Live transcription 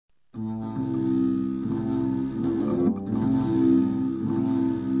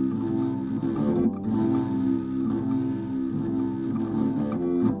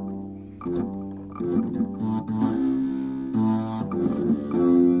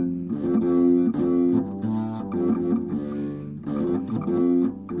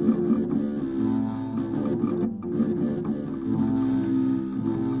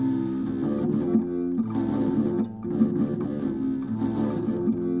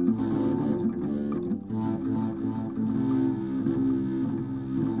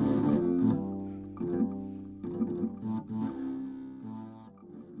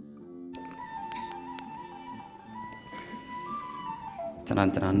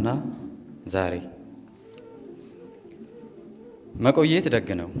ትላንትናና ዛሬ መቆየት ደግ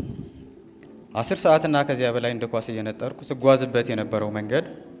ነው 10 ሰዓትና ከዚያ በላይ እንደ ኳስ እየነጠርኩ ስጓዝበት የነበረው መንገድ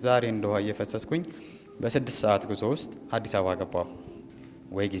ዛሬ እንደውሃ እየፈሰስኩኝ በ6 ሰዓት ጉዞ ውስጥ አዲስ አበባ ገባሁ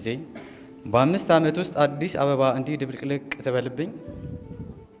ወይ ጊዜ በ5 ዓመት ውስጥ አዲስ አበባ እንዲህ ድብልቅልቅ ተበልብኝ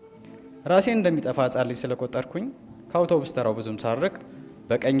ራሴን እንደሚጠፋ ጻል ስለቆጠርኩኝ ከአውቶቡስ ተራው ብዙም ሳርቅ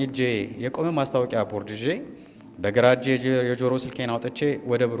በቀኝ እጄ የቆመ ማስታወቂያ ቦርድ ይዤ በግራ እጄ የጆሮ ስልኬን አውጥቼ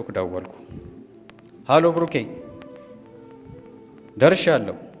ወደ ብሩክ ደወልኩ ሃሎ ብሩኬ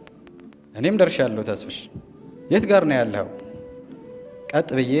ደርሻለሁ እኔም ደርሻለሁ ተስፍሽ የት ጋር ነው ያለው ቀጥ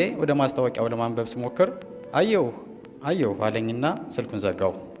ብዬ ወደ ማስታወቂያው ለማንበብ ስሞክር አየሁ አለኝና ስልኩን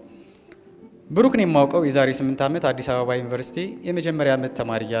ዘጋው ብሩክን የማውቀው የዛሬ 8 ዓመት አዲስ አበባ ዩኒቨርሲቲ የመጀመሪያ ዓመት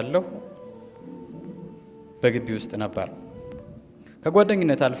ተማሪ ያለው በግቢ ውስጥ ነበር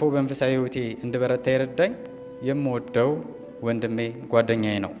ከጓደኝነት አልፎ በመንፈሳዊ ህይወቴ እንድበረታ ይረዳኝ የምወደው ወንድሜ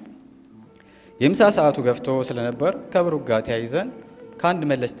ጓደኛዬ ነው የምሳ ሰዓቱ ገፍቶ ስለነበር ከብሩክ ጋር ተያይዘን ከአንድ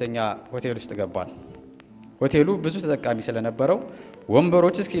መለስተኛ ሆቴል ውስጥ ገባን ሆቴሉ ብዙ ተጠቃሚ ስለነበረው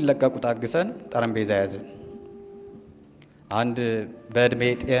ወንበሮች እስኪለቀቁ ታግሰን ጠረጴዛ ያዝን አንድ በእድሜ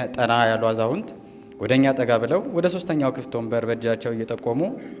ጠና ያሉ አዛውንት ወደኛ ጠጋ ብለው ወደ ሶስተኛው ክፍት ወንበር በእጃቸው እየጠቆሙ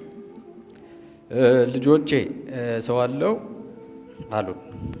ልጆቼ ሰው አለው አሉ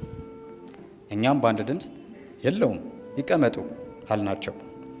እኛም በአንድ ድምጽ የለውም ይቀመጡ አልናቸው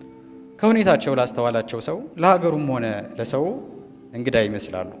ከሁኔታቸው ላስተዋላቸው ሰው ለሀገሩም ሆነ ለሰው እንግዳ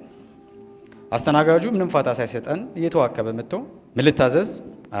ይመስላሉ አስተናጋጁ ምንም ፋታ ሳይሰጠን እየተዋከበ መጥቶ ምን ልታዘዝ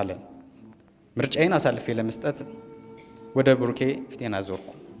አለ ምርጫዬን አሳልፌ ለመስጠት ወደ ብሩኬ ፊቴን አዞርኩ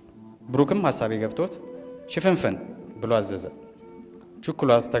ብሩክም ሐሳቤ ገብቶት ሽፍንፍን ብሎ አዘዘ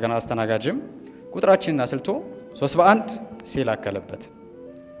ቹኩሉ አስተናጋጅም ቁጥራችንን አስልቶ 3 በ1 ሲል አከለበት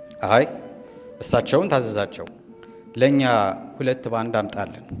አይ እሳቸውን ታዘዛቸው ለኛ 2 በ1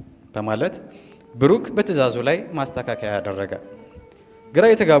 አምጣለን በማለት ብሩክ በትዕዛዙ ላይ ማስተካከያ ያደረገ ግራ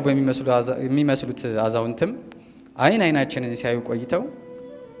የተጋቡ የሚመስሉት አዛውንትም አይናችንን ሲያዩ ቆይተው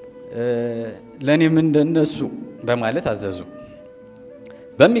ለኔም እንደነሱ በማለት አዘዙ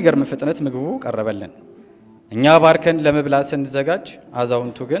በሚገርም ፍጥነት ምግቡ ቀረበልን እኛ ባርከን ለመብላት ስንዘጋጅ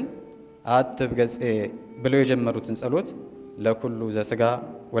አዛውንቱ ግን አትብገጽ ብለው የጀመሩትን ጸሎት ለኩሉ ዘስጋ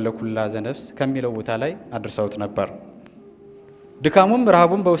ወለኩላ ዘነፍስ ከሚለው ቦታ ላይ አድርሰውት ነበር ድካሙም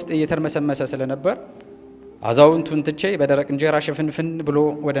ረሃቡም በውስጤ እየተርመሰመሰ ስለነበር አዛውንቱን ትቼ በደረቅ እንጀራ ሽፍንፍን ብሎ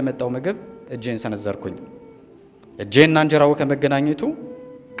ወደ መጣው ምግብ እጄን ሰነዘርኩኝ እጄና እንጀራው ከመገናኘቱ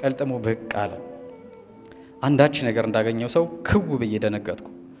ቀልጥሞ ብቅ አለ አንዳች ነገር እንዳገኘው ሰው ክው ብዬ ደነገጥኩ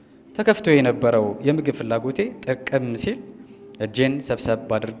ተከፍቶ የነበረው የምግብ ፍላጎቴ ጥቅም ሲል እጄን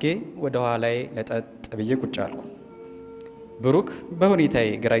ሰብሰብ አድርጌ ወደ ኋላዬ ለጠጥ ብዬ ቁጭ አልኩ ብሩክ በሁኔታዬ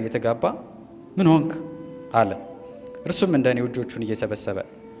ግራ እየተጋባ ምን ሆንክ አለ እርሱም እንደኔ እጆቹን እየሰበሰበ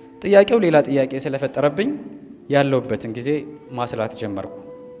ጥያቄው ሌላ ጥያቄ ስለፈጠረብኝ ያለውበትን ጊዜ ማስላት ጀመርኩ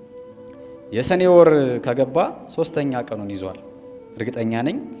የሰኔ ወር ከገባ 3ኛ ቀኑን ይዟል እርግጠኛ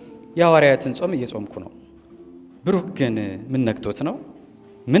ነኝ የሐዋርያትን ጾም እየጾምኩ ነው ብሩክ ግን ምን ነክቶት ነው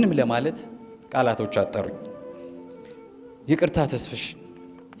ምንም ለማለት ቃላቶች አጠሩኝ ይቅርታ ተስፍሽ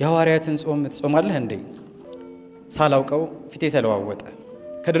የሐዋርያትን ጾም ትጾማለህ እንዴ ሳላውቀው ፊቴ ተለዋወጠ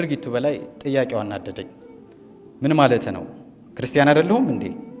ከድርጊቱ በላይ ጥያቄው አናደደኝ ምን ማለት ነው ክርስቲያን አይደለሁም እንዴ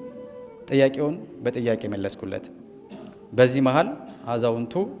ጥያቄውን በጥያቄ መለስኩለት በዚህ መሃል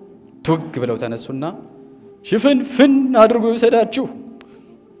አዛውንቱ ቱግ ብለው ተነሱና ሽፍንፍን አድርጎ ይሰዳችሁ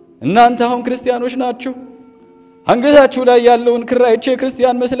እናንተ አሁን ክርስቲያኖች ናችሁ አንገታችሁ ላይ ያለውን ክራይቼ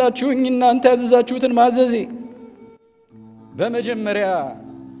ክርስቲያን መስላችሁኝ እናንተ ያዘዛችሁትን ማዘዜ በመጀመሪያ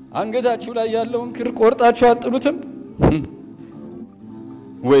አንገታችሁ ላይ ያለውን ክር ቆርጣችሁ አጥሉትም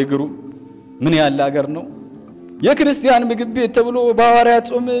ወይ ግሩ ምን ያለ ሀገር ነው የክርስቲያን ምግብ ቤት ተብሎ በሐዋርያት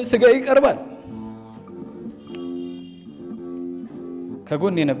ጾም ስጋ ይቀርባል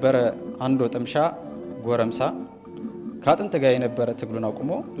ከጎን የነበረ አንድ ወጥምሻ ጎረምሳ ካጥንት ጋር የነበረ ትግሉን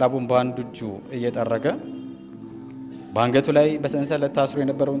አቁሞ ላቡን በአንድ እጁ እየጠረገ በአንገቱ ላይ በሰንሰለት ታስሮ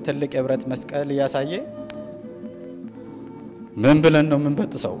የነበረውን ትልቅ የብረት መስቀል እያሳየ ምን ብለን ነው ምን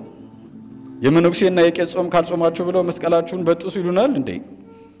በጥሰው የመነኩሴና የቄስ ጾም ካልጾማችሁ ብለው መስቀላችሁን በጥሱ ይሉናል እንዴ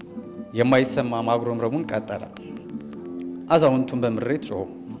የማይሰማ ማጉረምረሙን ቀጠለ አዛውንቱን በምሬት ጮሁ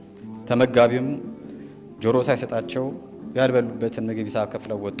ተመጋቢም ጆሮ ሳይሰጣቸው ያልበሉበትን ምግብ ይሳብ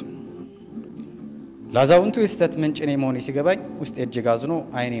ከፍለው ወጡ ላዛውንቱ የስተት ምንጭኔ መሆኔ ሲገባኝ ውስጥ እጅግ አዝኖ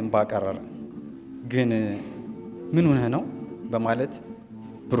አይኔም ባቀረረ ግን ምን ሆነ ነው በማለት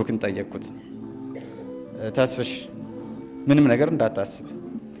ብሩክን ጠየቅኩት ተስፍሽ ምንም ነገር እንዳታስብ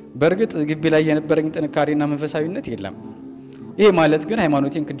በርግጥ ግቢ ላይ የነበረኝ ጥንካሬና መንፈሳዊነት የለም ይሄ ማለት ግን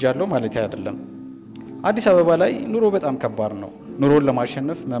ሃይማኖቴን ክጃለሁ ማለት አይደለም አዲስ አበባ ላይ ኑሮ በጣም ከባድ ነው ኑሮን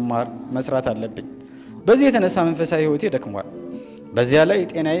ለማሸነፍ መማር መስራት አለብኝ። በዚህ የተነሳ መንፈሳዊ ህይወቴ ደክሟል። በዚያ ላይ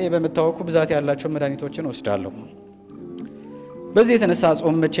ጤናዬ በመታወኩ ብዛት ያላቸው መድኃኒቶችን ወስዳለሁ። በዚህ የተነሳ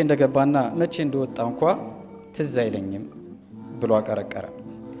ጾም መቼ እንደገባና መቼ እንደወጣ እንኳ ትዝ አይለኝም ብሎ አቀረቀረ።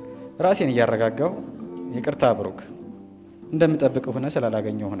 ራሴን እያረጋጋሁ ይቅርታ ብሩክ፣ እንደምጠብቅህ ሆነ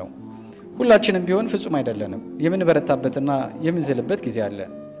ስላላገኘሁ ነው። ሁላችንም ቢሆን ፍጹም አይደለንም። የምንበረታበትና የምንዝልበት ጊዜ አለ።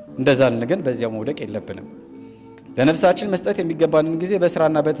 እንደዛልን ግን በዚያው መውደቅ የለብንም። ለነፍሳችን መስጠት የሚገባንን ጊዜ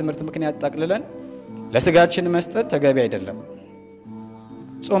በስራና በትምህርት ምክንያት ጠቅልለን ለስጋችን መስጠት ተገቢ አይደለም።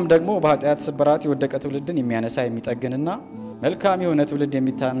 ጾም ደግሞ በኃጢአት ስብራት የወደቀ ትውልድን የሚያነሳ የሚጠግንና መልካም የሆነ ትውልድ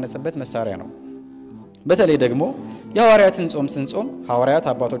የሚታነጽበት መሳሪያ ነው። በተለይ ደግሞ የሐዋርያትን ጾም ስንጾም ሐዋርያት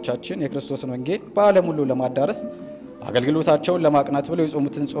አባቶቻችን የክርስቶስን ወንጌል በዓለም ሁሉ ለማዳረስ አገልግሎታቸውን ለማቅናት ብለው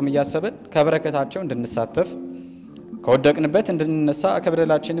የጾሙትን ጾም እያሰብን ከበረከታቸው እንድንሳተፍ፣ ከወደቅንበት እንድንነሳ፣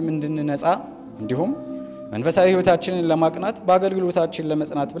 ከበደላችንም እንድንነጻ እንዲሁም መንፈሳዊ ህይወታችንን ለማቅናት በአገልግሎታችን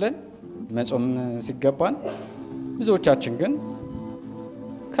ለመጽናት ብለን መጾም ሲገባን ብዙዎቻችን ግን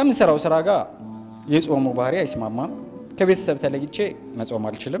ከምንሰራው ስራ ጋር የጾሙ ባህሪ አይስማማም። ከቤተሰብ ተለይቼ መጾም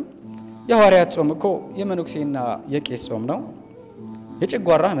አልችልም። የሐዋርያት ጾም እኮ የመነኩሴና የቄስ ጾም ነው።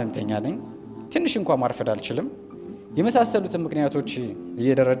 የጨጓራ ህመምተኛ ነኝ። ትንሽ እንኳን ማርፈድ አልችልም። የመሳሰሉትን ምክንያቶች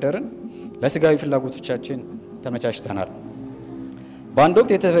እየደረደርን ለስጋዊ ፍላጎቶቻችን ተመቻችተናል። በአንድ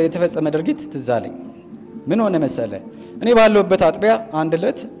ወቅት የተፈጸመ ድርጊት ትዝ አለኝ። ምን ሆነ መሰለ? እኔ ባለሁበት አጥቢያ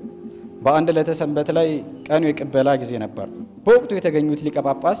በአንድ ዕለተ ሰንበት ላይ ቀኑ የቅበላ ጊዜ ነበር። በወቅቱ የተገኙት ሊቀ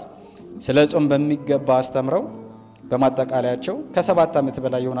ጳጳስ ስለ ጾም በሚገባ አስተምረው በማጠቃለያቸው ከ7 ዓመት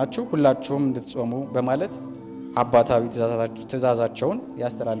በላይ የሆናችሁ ሁላችሁም እንድትጾሙ በማለት አባታዊ ትእዛዛቸውን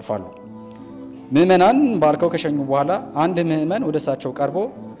ያስተላልፋሉ። ምዕመናን ባርከው ከሸኙ በኋላ አንድ ምዕመን ወደ እሳቸው ቀርቦ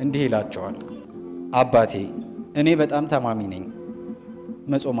እንዲህ ይላቸዋል። አባቴ፣ እኔ በጣም ታማሚ ነኝ፣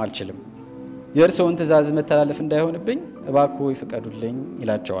 መጾም አልችልም። የእርስዎን ትእዛዝ መተላለፍ እንዳይሆንብኝ እባክዎ ይፍቀዱልኝ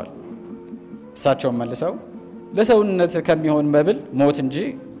ይላቸዋል። እሳቸውን መልሰው ለሰውነት ከሚሆን መብል ሞት እንጂ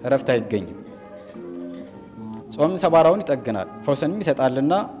እረፍት አይገኝም። ጾም ሰባራውን ይጠግናል ፈውስንም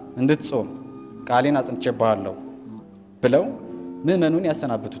ይሰጣልና እንድትጾም ቃሌን አጽንቼብሃለሁ ብለው ምዕመኑን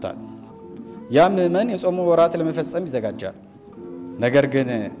ያሰናብቱታል። ያ ምዕመን የጾሙ ወራት ለመፈጸም ይዘጋጃል። ነገር ግን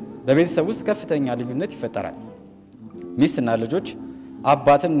በቤተሰብ ውስጥ ከፍተኛ ልዩነት ይፈጠራል። ሚስትና ልጆች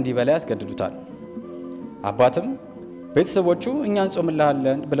አባትን እንዲበላ ያስገድዱታል። አባትም ቤተሰቦቹ እኛን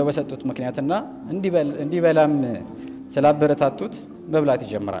ጾምልሃለን ብለው በሰጡት ምክንያትና እንዲበላም ስላበረታቱት መብላት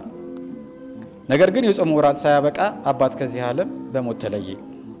ይጀምራል። ነገር ግን የጾሙ ወራት ሳያበቃ አባት ከዚህ ዓለም በሞት ተለየ።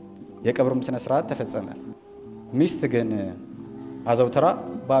 የቀብሩም ስነ ስርዓት ተፈጸመ። ሚስት ግን አዘውትራ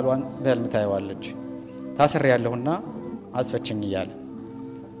ባሏን በህልም ታየዋለች። ታስሬያለሁና አስፈችኝ እያለ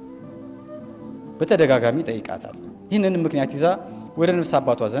በተደጋጋሚ ጠይቃታል። ይህንን ምክንያት ይዛ ወደ ነፍስ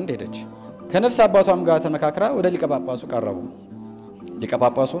አባቷ ዘንድ ሄደች። ከነፍስ አባቷም ጋር ተመካክራ ወደ ሊቀ ጳጳሱ ቀረቡ። ሊቀ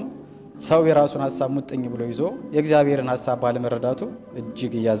ጳጳሱም ሰው የራሱን ሐሳብ ሙጥኝ ብሎ ይዞ የእግዚአብሔርን ሐሳብ ባለመረዳቱ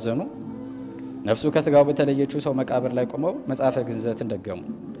እጅግ እያዘኑ ነፍሱ ከስጋው በተለየችው ሰው መቃብር ላይ ቆመው መጽሐፈ ግንዘትን ደገሙ።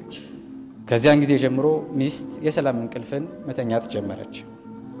 ከዚያን ጊዜ ጀምሮ ሚስት የሰላም እንቅልፍን መተኛት ጀመረች።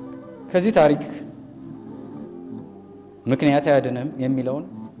 ከዚህ ታሪክ ምክንያት አያድንም የሚለውን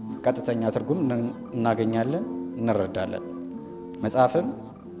ቀጥተኛ ትርጉም እናገኛለን፣ እንረዳለን። መጽሐፍም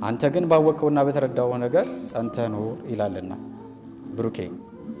አንተ ግን ባወቀውና በተረዳው ነገር ጸንተህ ኑር ይላልና። ብሩኬ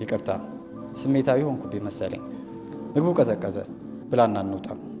ይቅርታ፣ ስሜታዊ ሆንኩብኝ መሰለኝ። ምግቡ ቀዘቀዘ ብላና እንውጣ።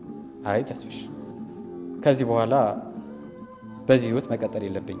 አይ ተስፍሽ፣ ከዚህ በኋላ በዚህ ህይወት መቀጠል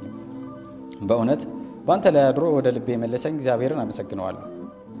የለብኝም። በእውነት በአንተ ላይ አድሮ ወደ ልቤ የመለሰኝ እግዚአብሔርን አመሰግነዋለሁ።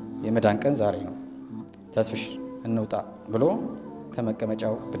 የመዳን ቀን ዛሬ ነው። ተስፍሽ እንውጣ ብሎ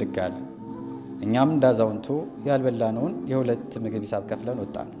ከመቀመጫው ብድግ አለ። እኛም እንዳዛውንቱ ያልበላነውን የሁለት ምግብ ሂሳብ ከፍለን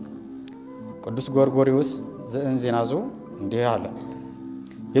ወጣን። ቅዱስ ጎርጎርዮስ ዘእንዚናዙ እንዲህ አለ።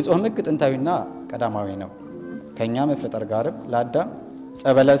 የጾም ሕግ ጥንታዊና ቀዳማዊ ነው። ከኛ መፈጠር ጋርም ለአዳም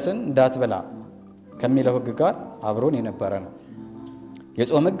ጸበለስን እንዳትበላ ከሚለው ሕግ ጋር አብሮን የነበረ ነው።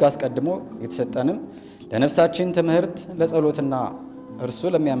 የጾም ሕግ አስቀድሞ የተሰጠንም ለነፍሳችን ትምህርት፣ ለጸሎትና እርሱ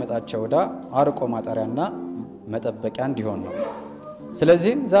ለሚያመጣቸው ዕዳ አርቆ ማጠሪያና መጠበቂያ እንዲሆን ነው።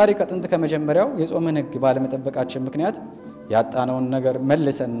 ስለዚህም ዛሬ ከጥንት ከመጀመሪያው የጾምን ሕግ ባለመጠበቃችን ምክንያት ያጣነውን ነገር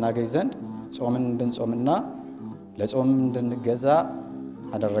መልሰን እናገኝ ዘንድ ጾምን እንድንጾምና ለጾም እንድንገዛ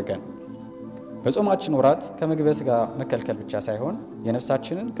አደረገን። በጾማችን ወራት ከምግበ ሥጋ መከልከል ብቻ ሳይሆን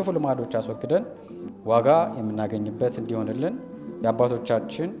የነፍሳችንን ክፉ ልማዶች አስወግደን ዋጋ የምናገኝበት እንዲሆንልን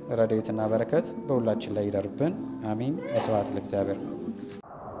የአባቶቻችን ረድኤትና በረከት በሁላችን ላይ ይደርብን። አሜን። ወስብሐት ለእግዚአብሔር።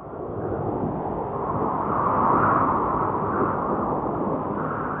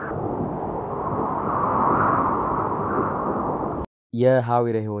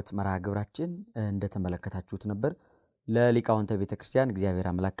 የሐዊረ ሕይወት መርሃ ግብራችን እንደተመለከታችሁት ነበር። ለሊቃውንተ ቤተክርስቲያን እግዚአብሔር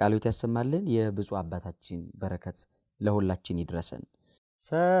አምላክ ቃሉት ያሰማልን የብፁዕ አባታችን በረከት ለሁላችን ይድረሰን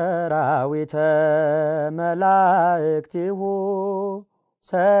ሰራዊተ መላእክቲሁ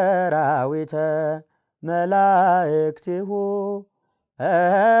ሰራዊተ መላእክቲሁ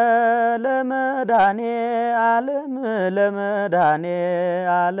ለመዳኔ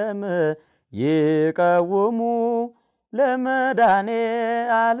ዓለም ይቀውሙ ለመዳኔ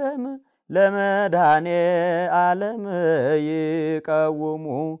ዓለም ይቀውሙ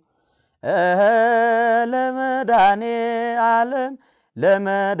ለመዳኔ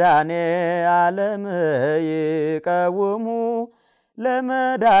ዓለም ይቀውሙ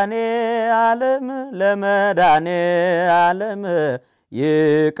ለመዳኔ ዓለም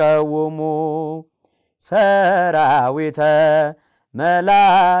ይቀውሙ ሰራዊተ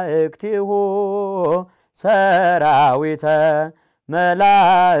መላእክቲሁ ሰራዊተ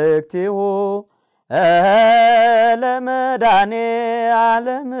መላእክቲሁ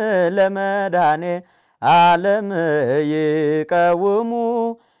ለመዳኔ ዓለም ይቀውሙ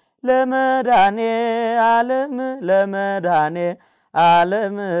ለመዳኔ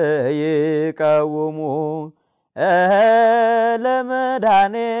ዓለም ይቀውሙ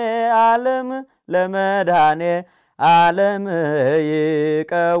ለመዳኔ ዓለም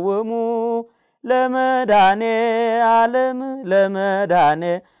ይቀውሙ ለመዳኔ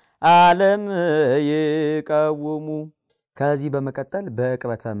ዓለም ይቀውሙ ከዚህ በመቀጠል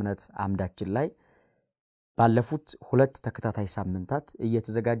በቅበተ እምነት አምዳችን ላይ ባለፉት 2 ተከታታይ ሳምንታት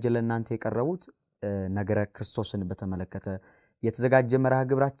እየተዘጋጀ ለእናንተ የቀረቡት ነገረ ክርስቶስን በተመለከተ የተዘጋጀ መርሃ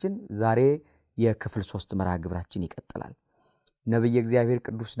ግብራችን ዛሬ የክፍል 3 መርሃ ግብራችን ይቀጥላል ነብይ እግዚአብሔር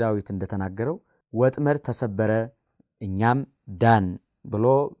ቅዱስ ዳዊት እንደተናገረው ወጥመድ ተሰበረ እኛም ዳን ብሎ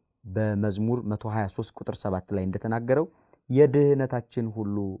በመዝሙር 123 ቁጥር 7 ላይ እንደተናገረው የድህነታችን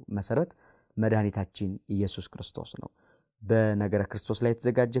ሁሉ መሰረት መድኃኒታችን ኢየሱስ ክርስቶስ ነው በነገረ ክርስቶስ ላይ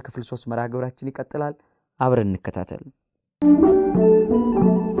የተዘጋጀ ክፍል 3 መርሃ ግብራችን ይቀጥላል አብረን እንከታተል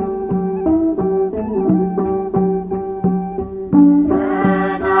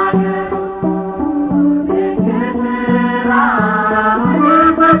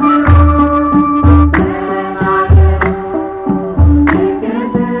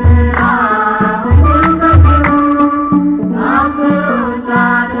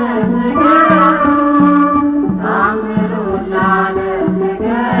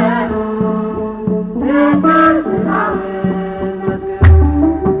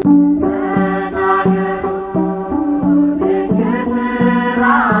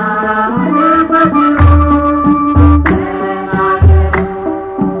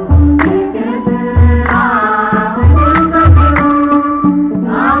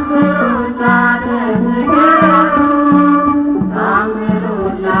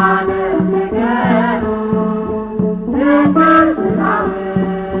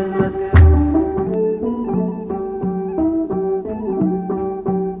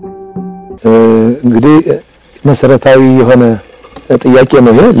እንግዲህ መሰረታዊ የሆነ ጥያቄ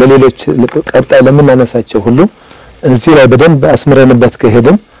ነው ይሄ ለሌሎች ቀጣይ ለምናነሳቸው ሁሉ እዚህ ላይ በደንብ አስመረንበት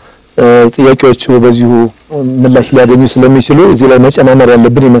ከሄድን ጥያቄዎቹ በዚሁ ምላሽ ሊያገኙ ስለሚችሉ እዚህ ላይ መጨናነር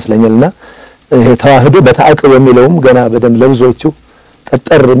ያለብን ይመስለኛልና ይሄ ተዋህዶ በተአቅቦ የሚለውም ገና በደንብ ለብዙዎቹ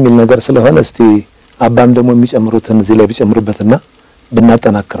ጠጠር የሚል ነገር ስለሆነ እስቲ አባም ደግሞ የሚጨምሩትን እዚህ ላይ ቢጨምሩበትና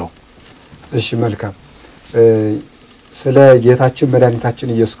ብናጠናክረው እሺ መልካም ስለ ጌታችን መድኃኒታችን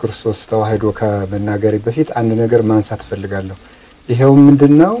ኢየሱስ ክርስቶስ ተዋህዶ ከመናገር በፊት አንድ ነገር ማንሳት ፈልጋለሁ ይሄው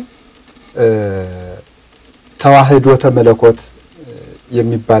ምንድነው ተዋህዶ ተመለኮት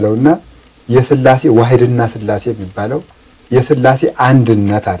የሚባለውና የሥላሴ ዋህድና ሥላሴ የሚባለው የሥላሴ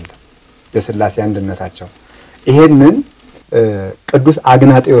አንድነት አለ የሥላሴ አንድነታቸው ይሄንን ቅዱስ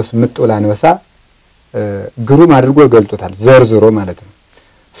አግናጤዎስ ምጥውል አንበሳ ግሩም አድርጎ ገልጦታል ዘርዝሮ ማለት ነው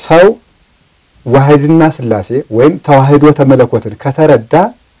ሰው ዋህድና ሥላሴ ወይም ተዋህዶ ተመለኮትን ከተረዳ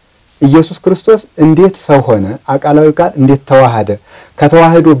ኢየሱስ ክርስቶስ እንዴት ሰው ሆነ አቃላዊ ቃል እንዴት ተዋሃደ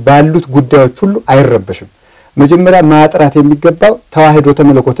ከተዋህዶ ባሉት ጉዳዮች ሁሉ አይረበሽም መጀመሪያ ማጥራት የሚገባው ተዋህዶ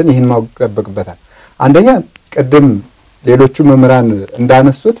ተመለኮትን ይሄን ማውቀበቅበታል አንደኛ ቀደም ሌሎቹ መምራን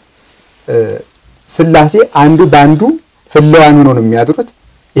እንዳነሱት ሥላሴ አንዱ ባንዱ ህልዋን ሆኖ ነው የሚያድሩት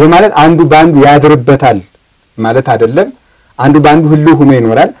ይሄ ማለት አንዱ ባንዱ ያድርበታል ማለት አይደለም አንዱ ባንዱ ህልው ሆኖ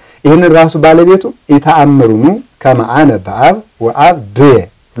ይኖራል ይሄን ራሱ ባለቤቱ ኢታአምሩኑ ከማአነ በአብ ወአብ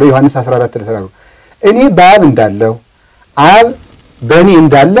ብሎ ዮሐንስ 14 ተናግሮ እኔ በአብ እንዳለው አብ በእኔ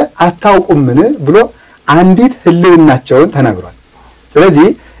እንዳለ አታውቁምን ብሎ አንዲት ህልውናቸውን ተናግሯል ስለዚህ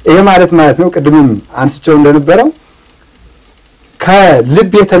ይሄ ማለት ነው ቅድምም አንስቸው እንደነበረው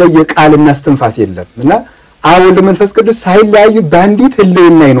ከልብ የተለየ ቃልና እስትንፋስ የለምና አብ ወልድ መንፈስ ቅዱስ ሳይለያዩ ባንዲት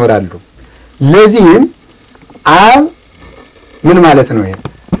ህልውና ይኖራሉ ለዚህም አብ ምን ማለት ነው ይሄ?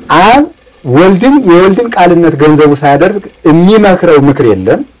 አብ ወልድን የወልድን ቃልነት ገንዘቡ ሳያደርግ የሚመክረው ምክር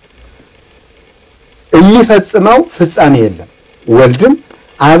የለም፣ የሚፈጽመው ፍጻሜ የለም። ወልድም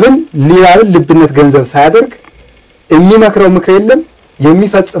አብን ሊያብን ልብነት ገንዘብ ሳያደርግ የሚመክረው ምክር የለም፣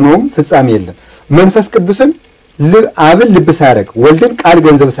 የሚፈጽመውም ፍጻሜ የለም። መንፈስ ቅዱስን አብን ልብ ሳያደርግ ወልድን ቃል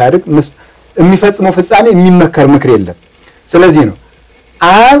ገንዘብ ሳያደርግ የሚፈጽመው ፍጻሜ የሚመከር ምክር የለም። ስለዚህ ነው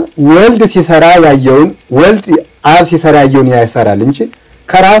አብ ወልድ ሲሰራ ያየውን ወልድ አብ ሲሰራ ያየውን ያሰራል እንጂ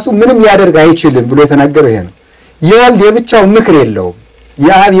ከራሱ ምንም ሊያደርግ አይችልም ብሎ የተናገረው ይሄ ነው። የወልድ የብቻው ምክር የለውም፣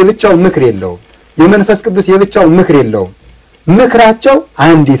 የአብ የብቻው ምክር የለውም፣ የመንፈስ ቅዱስ የብቻው ምክር የለውም። ምክራቸው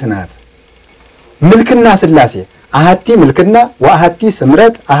አንዲት ናት። ምልክና ሥላሴ አሐቲ ምልክና ወአሐቲ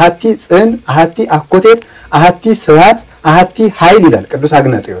ስምረት አሐቲ ጽን አሐቲ አኮቴት አሐቲ ስብሐት አሐቲ ኃይል ይላል ቅዱስ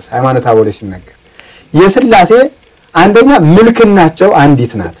አግናጤዎስ ሃይማኖተ አበው ላይ ሲናገር። የሥላሴ አንደኛ ምልክናቸው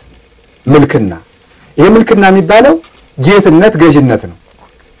አንዲት ናት። ምልክና ይሄ ምልክና የሚባለው ጌትነት ገዥነት ነው።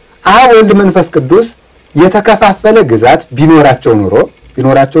 አብ ወልድ መንፈስ ቅዱስ የተከፋፈለ ግዛት ቢኖራቸው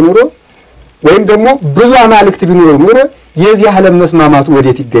ኑሮ ወይም ደግሞ ብዙ አማልክት ቢኖሩ ኑሮ የዚህ ዓለም መስማማቱ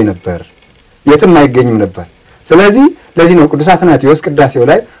ወዴት ይገኝ ነበር? የትም አይገኝም ነበር። ስለዚህ ለዚህ ነው ቅዱስ አትናቴዎስ ቅዳሴው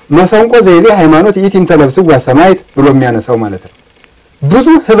ላይ መሰንቆ ዘይቤ ሃይማኖት ኢቲም ተለብስዋ ሰማይት ብሎ የሚያነሳው ማለት ነው። ብዙ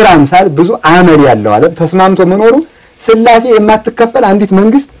ህብረ አምሳል ብዙ አመል ያለው ዓለም ተስማምቶ መኖሩ ሥላሴ የማትከፈል አንዲት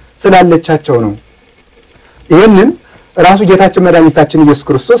መንግስት ስላለቻቸው ነው። ይህንን ራሱ ጌታችን መድኃኒታችን ኢየሱስ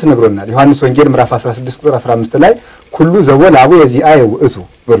ክርስቶስ ነግሮናል። ዮሐንስ ወንጌል ምዕራፍ 16 ቁጥር 15 ላይ ኩሉ ዘወል አቡ የዚአየ ውእቱ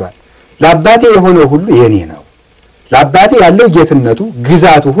ብሏል። ለአባቴ የሆነው ሁሉ የኔ ነው። ለአባቴ ያለው ጌትነቱ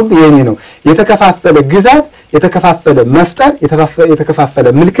ግዛቱ ሁሉ የኔ ነው። የተከፋፈለ ግዛት፣ የተከፋፈለ መፍጠር፣ የተከፋፈለ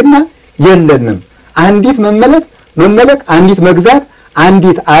ምልክና የለንም። አንዲት መመለክ፣ አንዲት መግዛት፣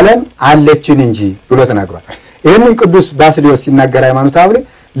 አንዲት ዓለም አለችን እንጂ ብሎ ተናግሯል። ይህንን ቅዱስ ባስልዮስ ሲናገር ሃይማኖተ አበው ላይ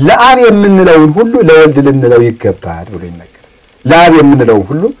ለአብ የምንለውን ሁሉ ለወልድ ልንለው ይገባል ብሎ ይናገራል። ለአብ የምንለውን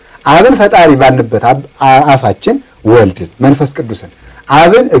ሁሉ አብን ፈጣሪ ባልንበት አፋችን ወልድን መንፈስ ቅዱስን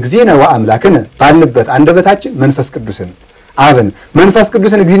አብን እግዚእነ ወአምላክነ ባልንበት አንደበታችን መንፈስ ቅዱስን አብን መንፈስ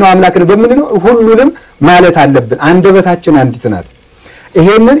ቅዱስን እግዚእነ ወአምላክነ በምንለው ሁሉንም ማለት አለብን። አንደበታችን አንዲት ናት።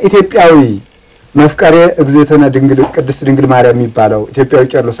 ይሄንን ኢትዮጵያዊ መፍቀሬ እግዝእትነ ድንግል ቅድስት ድንግል ማርያም የሚባለው ኢትዮጵያዊ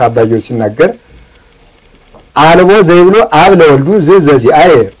ቄርሎስ አባ ጊዮርጊስ ሲናገር አልቦ ዘይብሎ አብ ለወልዱ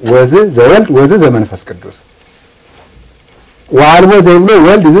ዘዚአየ ወዝ ዘወልድ ወዝ ዘመንፈስ ቅዱስ ወአልቦ ዘይብሎ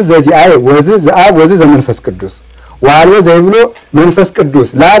ወልድ ዘዚአየ ወዝ ዘአብ ወዝ ዘመንፈስ ቅዱስ ወአልቦ ዘይብሎ መንፈስ ቅዱስ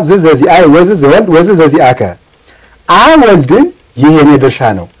ለአብ ዘዚአየ ወዝ ዘወልድ ወዝ ዘዚአከ። አብ ወልድን ይሄ የኔ ድርሻ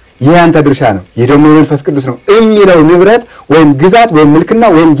ነው፣ ይሄ አንተ ድርሻ ነው፣ ይሄ ደግሞ የመንፈስ ቅዱስ ነው የሚለው ንብረት ወይም ግዛት ወይም ምልክና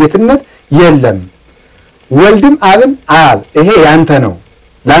ወይም ጌትነት የለም። ወልድም አብን አብ ይሄ ያንተ ነው፣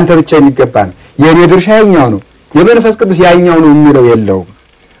 ላንተ ብቻ የሚገባ ነው፣ የኔ ድርሻ ያኛው ነው፣ የመንፈስ ቅዱስ ያኛው ነው የሚለው የለውም።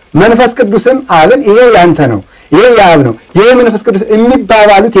 መንፈስ ቅዱስም አብን ይሄ ያንተ ነው፣ ይሄ የአብ ነው፣ ይሄ መንፈስ ቅዱስ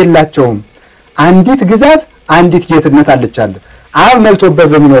የሚባባሉት የላቸውም። አንዲት ግዛት አንዲት ጌትነት አለቻለ። አብ መልቶበት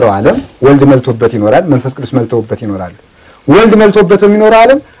በሚኖረው ዓለም ወልድ መልቶበት ይኖራል፣ መንፈስ ቅዱስ መልቶበት ይኖራል። ወልድ መልቶበት በሚኖረው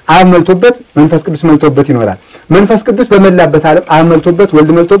ዓለም አብ መልቶበት መንፈስ ቅዱስ መልቶበት ይኖራል። መንፈስ ቅዱስ በመላበት ዓለም አብ መልቶበት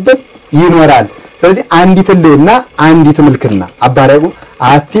ወልድ መልቶበት ይኖራል። ስለዚህ አንዲት ሕልውና አንዲት ምልክና አባራዩ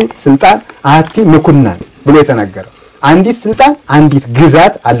አሐቲ ስልጣን አሐቲ ምኩናን ብሎ የተናገረው አንዲት ስልጣን አንዲት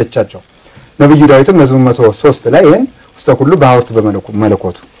ግዛት አለቻቸው። ነብዩ ዳዊትም መዝሙር 103 ላይ ይሄን ውስተ ኩሉ በሐውርት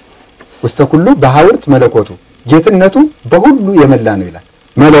በመለኮቱ ውስተ ኩሉ በሐውርት መለኮቱ ጌትነቱ በሁሉ የመላ ነው ይላል።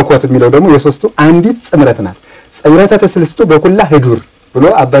 መለኮት የሚለው ደግሞ የሶስቱ አንዲት ጽምረት ናት። ጽምረተ ተስልስቱ በኩላ ህዱር ብሎ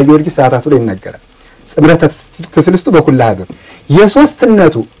አባ ጊዮርጊስ ሰዓታቱ ላይ ይናገራል። ጽምረተ ተስልስቱ በኩላ ህዱር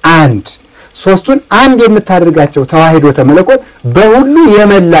የሶስትነቱ አንድ ሶስቱን አንድ የምታደርጋቸው ተዋሂዶተ መለኮት በሁሉ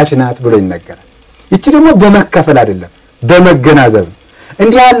የመላች ናት ብሎ ይናገራል። ይቺ ደግሞ በመከፈል አይደለም በመገናዘብ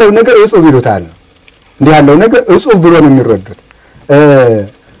እንዲህ ያለው ነገር እጹብ ይሉታል። እንዲህ ያለው ነገር እጹብ ብሎ ነው የሚረዱት።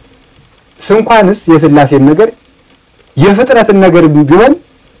 ስንኳንስ የሥላሴን ነገር የፍጥረትን ነገር ቢሆን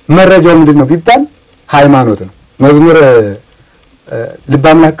መረጃው ምንድነው ቢባል ሃይማኖት ነው። መዝሙር ልበ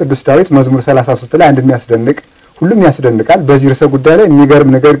አምላክ ቅዱስ ዳዊት መዝሙር 33 ላይ አንድ የሚያስደንቅ ሁሉም ያስደንቃል በዚህ ርዕሰ ጉዳይ ላይ የሚገርም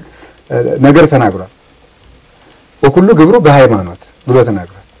ነገር ተናግሯል። ወኩሉ ግብሩ በሃይማኖት ብሎ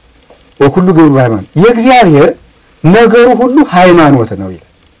ተናግሯል። ወኩሉ ግብሩ በሃይማኖት የእግዚአብሔር ነገሩ ሁሉ ሃይማኖት ነው ይላል።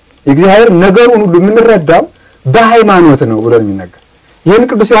 የእግዚአብሔር ነገሩን ሁሉ የምንረዳው በሃይማኖት ነው ብሎ የሚናገር ይህን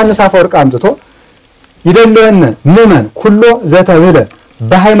ቅዱስ ዮሐንስ አፈወርቅ አምጥቶ ይደለወነ ንመን ኩሎ ዘተብለ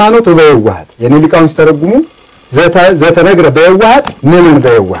በሃይማኖት ወበየዋሃት የኔ ሊቃውንት ተረጉሙ ዘተነግረ በየዋሃት ንመን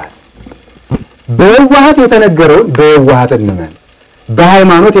በየዋሃት የተነገረውን በየዋሃት እንመን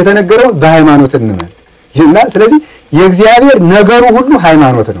በሃይማኖት የተነገረውን በሃይማኖት እንመን ይልና ስለዚህ የእግዚአብሔር ነገሩ ሁሉ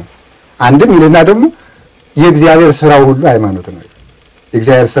ሃይማኖት ነው። አንድም ይልና ደግሞ የእግዚአብሔር ስራው ሁሉ ሃይማኖት ነው።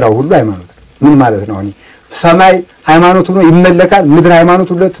 የእግዚአብሔር ስራው ሁሉ ሃይማኖት ነው። ምን ማለት ነው? ሰማይ ሃይማኖት ሆኖ ይመለካል ምድር ሃይማኖት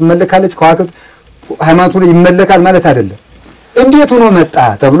ሆኖ ትመለካለች ከዋክብት ሃይማኖት ሆኖ ይመለካል ማለት አይደለም እንዴት ሆኖ መጣ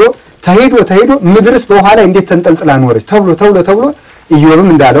ተብሎ ተሄዶ ምድርስ በውሃ ላይ እንዴት ተንጠልጥላ ኖረች ተብሎ ኢዮብም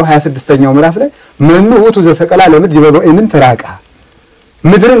እንዳለው 26ኛው ምዕራፍ ላይ መኑ ውእቱ ዘሰቀላ ለምድር ይበበእምን ተራቃ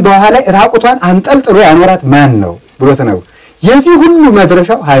ምድርን በውሃ ላይ ራቁቷን አንጠልጥሎ ያኖራት ማን ነው ብሎ ተናገረ የዚህ ሁሉ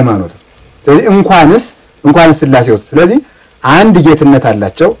መድረሻው ሃይማኖት ስለዚህ እንኳንስ ስላሴ ውስጥ ስለዚህ አንድ ጌትነት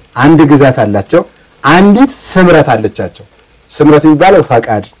አላቸው አንድ ግዛት አላቸው አንዲት ስምረት አለቻቸው ስምረት የሚባለው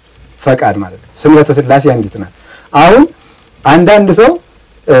ፈቃድ ማለት ነው ስምረተ ስላሴ አንዲት ናት አሁን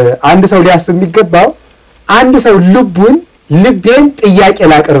አንድ ሰው ሊያስብ የሚገባው አንድ ሰው ልቤን ጥያቄ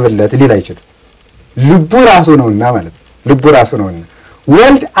ላቀርብለት ሊል አይችልም ልቡ ራሱ ነውና ማለት ነው ልቡ ራሱ ነውና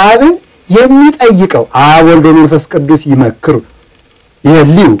ወልድ አብን የሚጠይቀው አብ ወልድ መንፈስ ቅዱስ ይመክሩ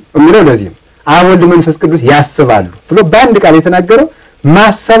ይልዩ የሚለው ለዚህ አብ ወልድ መንፈስ ቅዱስ ያስባሉ ብሎ በአንድ ቃል የተናገረው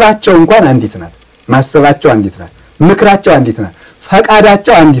ማሰባቸው እንኳን አንዲት ናት ምክራቸው አንዲት ናት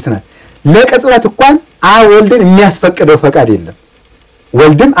ፈቃዳቸው አንዲት ናት ለቅጽበት እንኳን አብ ወልድን የሚያስፈቅደው ፈቃድ የለም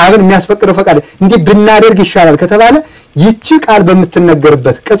ወልድም አብን የሚያስፈቅደው ፈቃድ እንዲህ ብናደርግ ይሻላል ከተባለ ይቺ ቃል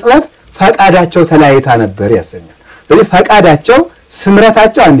በምትነገርበት ቅጽበት ፈቃዳቸው ተለያይታ ነበር ያሰኛል ስለዚህ ፈቃዳቸው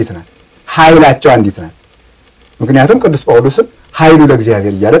ስምረታቸው አንዲት ናት ኃይላቸው አንዲት ናት ምክንያቱም ቅዱስ ጳውሎስም ኃይሉ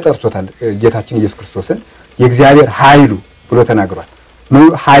ለእግዚአብሔር እያለ ጠርቶታል ጌታችን ኢየሱስ ክርስቶስን የእግዚአብሔር ኃይሉ ብሎ ተናግሯል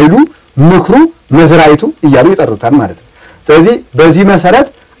ኃይሉ ምክሩ መዝራይቱ እያሉ ይጠሩታል ማለት ነው ስለዚህ በዚህ መሰረት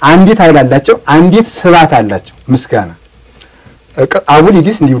አንዲት ኃይል አላቸው አንዲት ስባት አላቸው ምስጋና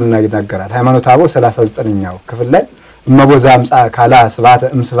አቡሊዲስ እንዲሁ ይናገራል ሃይማኖተ አበው 39ኛው ክፍል ላይ እመቦዛ አምጻ ካላ ስባተ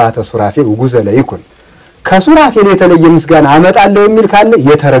እምስባተ ሱራፌል ወጉዘ ለይኩን ከሱራፌል የተለየ ምስጋና አመጣለሁ የሚል ካለ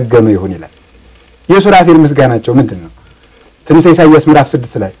የተረገመ ይሁን ይላል የሱራፌል ምስጋናቸው ምንድነው ትንቢተ ኢሳይያስ ምዕራፍ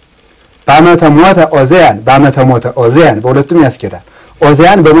 6 ላይ በአመተ ሞተ ኦዚያን በሁለቱም ያስኬዳል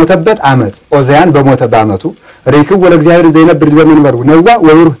ኦዚያን በሞተበት አመት ኦዚያን በሞተ በአመቱ ሪክው ወለእግዚአብሔር ዘይነብር በመንበሩ ነዋ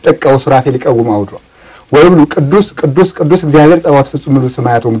ወሩህ ጠቀው ሱራፌል ይቀውም አውዶ ወይብሉ ቅዱስ እግዚአብሔር ጸባዖት ፍጹም ምሉ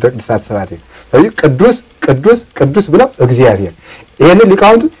ሰማያት ወምድር ቅድሳት ሰባቴ ስለዚህ ቅዱስ ብለው እግዚአብሔር ይሄንን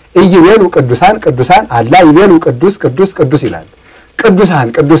ሊቃውንቱ እይቤሉ ቅዱሳን አላ ይቤሉ ቅዱስ ይላል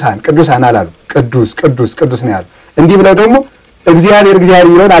ቅዱሳን አላሉ ቅዱስ ነው ያሉ እንዲህ ብለው ደግሞ እግዚአብሔር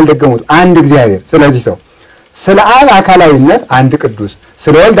ይለውን አልደገሙት አንድ እግዚአብሔር ስለዚህ ሰው ስለ አብ አካላዊነት አንድ ቅዱስ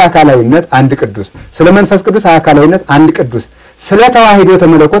ስለ ወልድ አካላዊነት አንድ ቅዱስ ስለ መንፈስ ቅዱስ አካላዊነት አንድ ቅዱስ ስለ ተዋሂዶ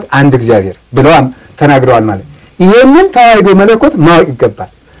ተመለኮት አንድ እግዚአብሔር ብለውም ተናግረዋል ማለት ይሄንን ተዋሂዶ መለኮት ማወቅ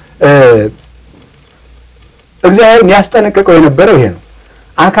ይገባል እግዚአብሔር ያስጠነቀቀው የነበረው ይሄ ነው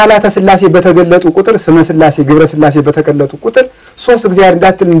አካላተ ስላሴ በተገለጡ ቁጥር ስመ ስላሴ ግብረ ስላሴ በተገለጡ ቁጥር ሶስት እግዚአብሔር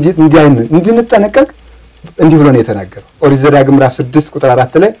እንዳትል እንድንጠነቀቅ እንዲህ ብሎ ነው የተናገረው ኦሪት ዘዳግም ምዕራፍ 6 ቁጥር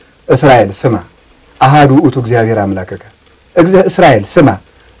 4 ላይ እስራኤል ስማ አሃዱ ውእቱ እግዚአብሔር አምላከከ እስራኤል ስማ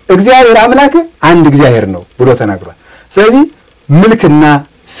እግዚአብሔር አምላክ አንድ እግዚአብሔር ነው ብሎ ተናግሯል ስለዚህ ምልክና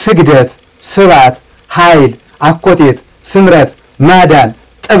ስግደት ስባት ኃይል አኮቴት ስምረት ማዳን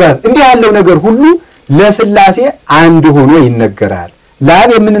ጥበብ እንዲህ ያለው ነገር ሁሉ ለስላሴ አንድ ሆኖ ይነገራል ለአብ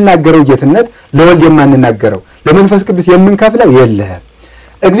የምንናገረው ጌትነት ለወልድ የማንናገረው ለመንፈስ ቅዱስ የምንከፍለው የለህም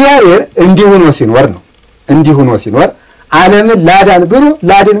እግዚአብሔር እንዲህ ሆኖ ሲኖር ዓለምን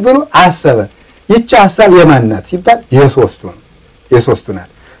ላድን ብሎ አሰበ ይቺ ሐሳብ የማናት ሲባል የሶስቱ ናት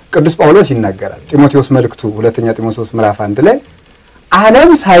ቅዱስ ጳውሎስ ይናገራል ጢሞቴዎስ መልእክቱ ሁለተኛ ጢሞቴዎስ ምዕራፍ 1 ላይ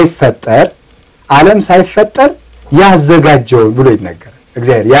ዓለም ሳይፈጠር ያዘጋጀው ብሎ ይናገራል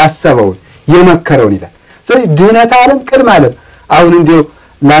እግዚአብሔር ያሰበውን የመከረውን ይላል ስለዚህ ድህነት ዓለም ቅድመ ዓለም አሁን እንዲሁ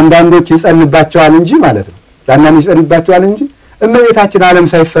ለአንዳንዶች ይጸልባቸዋል እንጂ ማለት ነው ለአንዳንዶች ይጸልባቸዋል እንጂ እመቤታችን ዓለም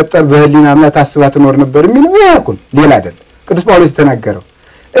ሳይፈጠር በህሊና አምላክ ታስባ ትኖር ነበር የሚለው ያኩን ሌላ አይደል ቅዱስ ጳውሎስ የተናገረው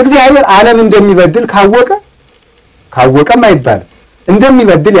እግዚአብሔር ዓለም እንደሚበድል ካወቀም አይባልም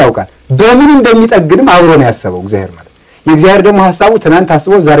እንደሚበድል ያውቃል በምን እንደሚጠግንም አብሮ ነው ያሰበው እግዚአብሔር ማለት የእግዚአብሔር ደግሞ ሐሳቡ ትናንት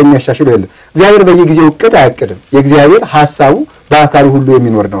ታስቦ ዛሬ የሚያሻሽለው የለም እግዚአብሔር በየጊዜው እቅድ አያቅድም የእግዚአብሔር ሐሳቡ በአካሉ ሁሉ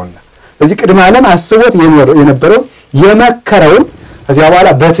የሚኖር ነውና ስለዚህ ቅድመ ዓለም አስቦት የነበረው የመከረውን ከዚያ በኋላ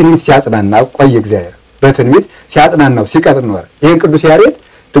በትንቢት ሲያጽናናው ቆየ እግዚአብሔር በትንቢት ሲያጽናናው ሲቀጥል ኖረ ይሄን ቅዱስ ያሬድ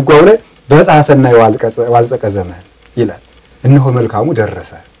ድጓው ላይ በጻሰና ዋልጸቀ ዘመን ይላል እነሆ መልካሙ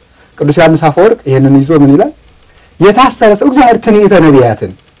ደረሰ ቅዱስ ዮሐንስ አፈወርቅ ይሄንን ይዞ ምን ይላል የታሰረ ሰው እግዚአብሔር ትንቢተ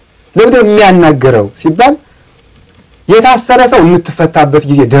ነቢያትን ለምን የሚያናገረው ሲባል የታሰረ ሰው የምትፈታበት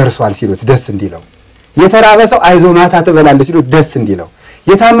ጊዜ ደርሷል ሲሉት ደስ እንዲለው የተራበ ሰው አይዞ ማታ ትበላለህ ሲሉት ደስ እንዲለው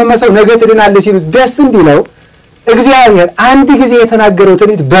የታመመ ሰው ነገ ትድናለህ ሲሉት ደስ እንዲለው እግዚአብሔር አንድ ጊዜ የተናገረው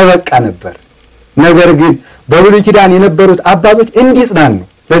ትንቢት በበቃ ነበር ነገር ግን በብሉይ ኪዳን የነበሩት አባቶች እንዲጽናኑ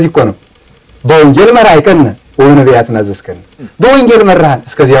ለዚህ እኮ ነው በወንጌል መራይከነ ወነቢያትን አዘዝከነ በወንጌል መራህን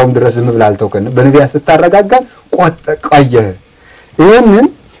እስከዚያውም ድረስ ዝም ብለህ አልተውከነ በነቢያት ስታረጋጋ ቆየህ ይሄንን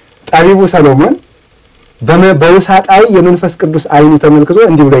ጠቢቡ ሰሎሞን በውሳጣዊ የመንፈስ ቅዱስ አይኑ ተመልክቶ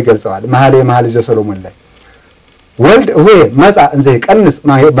እንዲህ ብሎ ይገልጸዋል። መኃልየ ዘሰሎሞን ላይ ወልድ ሆይ መጻ እንዘ ይቀንስ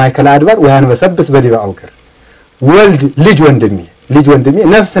ማእከለ አድባር ወያንበሰብስ በዲበ አውግር። ወልድ ልጅ ወንድሜ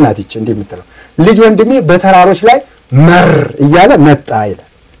ነፍስ ናት ይች እንዲህ የምትለው ልጅ ወንድሜ በተራሮች ላይ መር እያለ መጣ ይላል።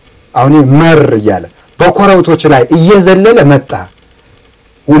 አሁን መር እያለ በኮረብቶች ላይ እየዘለለ መጣ።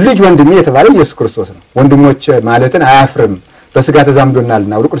 ልጅ ወንድሜ የተባለ ኢየሱስ ክርስቶስ ነው። ወንድሞች ማለትን አያፍርም በስጋ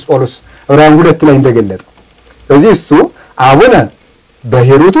ተዛምዶናልና ቅዱስ ጳውሎስ ዕብራውያን 2 ላይ እንደገለጠው። ስለዚህ እሱ አቡነ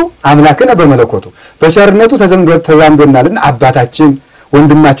በሂሩቱ አምላክነ በመለኮቱ በቸርነቱ ተዛምዶናልና አባታችን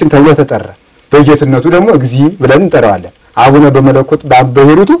ወንድማችን ተብሎ ተጠራ። በጌትነቱ ደግሞ እግዚእ ብለን እንጠራዋለን። አቡነ በመለኮቱ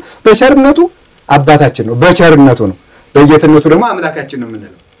በሂሩቱ በቸርነቱ አባታችን ነው፣ በቸርነቱ ነው። በጌትነቱ ደግሞ አምላካችን ነው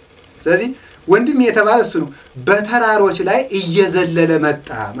የምንለው። ስለዚህ ወንድም የተባለ እሱ ነው። በተራሮች ላይ እየዘለለ መጣ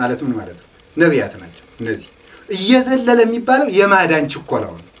ማለት ምን ማለት ነው? ነቢያት ናቸው እነዚህ። እየዘለለ የሚባለው የማዳን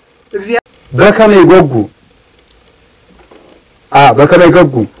ችኮላው ነው። እግዚአብሔር በከመ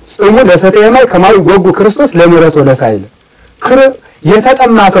ይጎጉ ጽሙ ለሰተየማ ከማው ይጎጉ ክርስቶስ ለምሕረቱ ለሳይል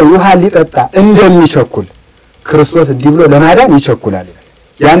የተጠማ ሰው ውሃ ሊጠጣ እንደሚቸኩል ክርስቶስ እንዲህ ብሎ ለማዳን ይቸኩላል ይላል።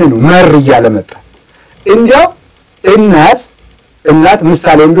 ያን ነው መር እያለ መጣ። እንዲያው እናት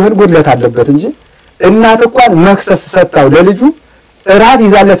ምሳሌም ቢሆን ጉድለት አለበት እንጂ እናት እንኳን መክሰስ ሰጣው ለልጁ እራት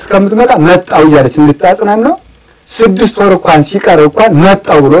ይዛለት እስከምትመጣ መጣው እያለች እንድታጽናናው 6 ወር እንኳን ሲቀር እንኳን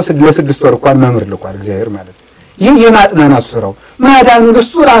መጣው ብሎ ለ6 ወር እንኳን መምር ልኳል እግዚአብሔር ማለት ነው። ይህ የማጽናናቱ ስራው ማዳኑን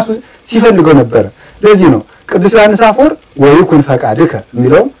እሱ ራሱ ሲፈልገው ነበር። ለዚህ ነው ቅዱስ ዮሐንስ አፈወርቅ ወይኩን ፈቃድከ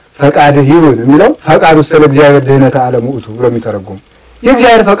የሚለው ፈቃድህ ይሁን የሚለው ፈቃዱ ስለ እግዚአብሔር ድህነተ ዓለም ውእቱ ብሎ የሚተረጉም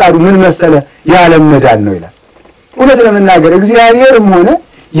የእግዚአብሔር ፈቃዱ ምን መሰለ የዓለም መዳን ነው ይላል። እውነት ለመናገር እግዚአብሔርም ሆነ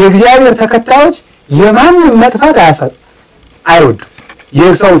የእግዚአብሔር ተከታዮች የማንም መጥፋት አይወዱም።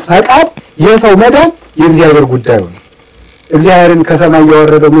 የሰው ፈቃድ የሰው መዳን የእግዚአብሔር ጉዳይ ነው። እግዚአብሔርን ከሰማይ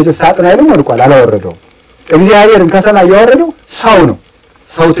ያወረደው መቼ ሳጥናኤልም ወድቋል አላወረደውም። እግዚአብሔርን ከሰማይ ያወረደው ሰው ነው።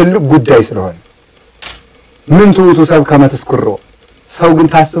 ሰው ትልቅ ጉዳይ ስለሆነ ምን ትውቱ ሰብ ከመትስኩሮ ሰው ግን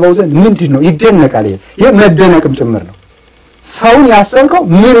ታስበው ዘንድ ምንድን ነው ይደነቃል። ይሄ መደነቅም ጭምር ነው። ሰውን ያሰብከው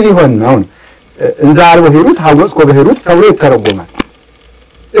ምን ሊሆን ነው? እንዛ አልቦ ሂሩት ሀወጽኮ በሂሩት ተብሎ ይተረጎማል።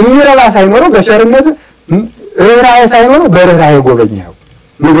 እሚረባ ሳይኖረው በቸርነት ርኅራኄ ሳይኖረው በርኅራኄ ጎበኘው፣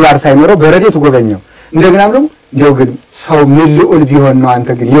 ምግባር ሳይኖረው በረድኤት ጎበኘው። እንደገናም ደግሞ እንደው ግን ሰው ምን ልዑል ቢሆን ነው አንተ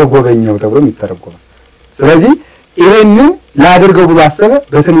ግን የጎበኘው ተብሎም ይተረጎማል። ስለዚህ ይሄንን ላድርገው ብሎ አሰበ።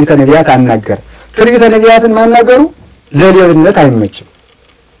 በትንቢተ ነቢያት አናገረ። ትንቢተ ነቢያትን ማናገሩ ለሌብነት አይመችም።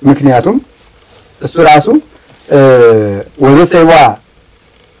 ምክንያቱም እሱ ራሱ ወዘሰይዋ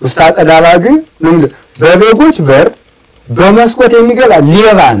ውስጥ አጸዳባግ በበጎች በር በመስኮት የሚገባ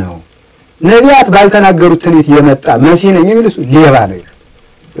ሌባ ነው። ነቢያት ባልተናገሩት ትንቢት የመጣ መሲህ ነኝ የሚል እሱ ሌባ ነው ይላል።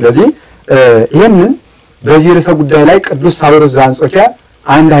 ስለዚህ ይሄንን በዚህ ርዕሰ ጉዳይ ላይ ቅዱስ ሳዊሮስ ዘአንጾኪያ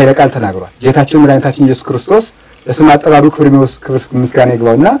አንድ ኃይለ ቃል ተናግሯል። ጌታችን መድኃኒታችን ኢየሱስ ክርስቶስ ለስም አጠራሩ ክብር ምስጋና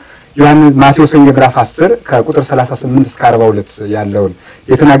ይግባውና ማቴዎስ ወንጌል ምዕራፍ 10 ከቁጥር 38 እስከ 42 ያለውን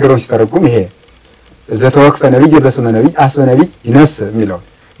የተናገረውን ሲተረጉም ይሄ ዘተወክፈ ነብይ በስመ ነብይ አስበ ነብይ ይነስ የሚለው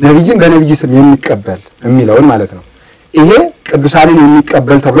ነብይን በነብይ ስም የሚቀበል የሚለውን ማለት ነው። ይሄ ቅዱሳንን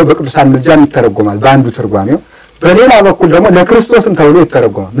የሚቀበል ተብሎ በቅዱሳን ምልጃም ይተረጎማል በአንዱ ትርጓሜው። በሌላ በኩል ደግሞ ለክርስቶስም ተብሎ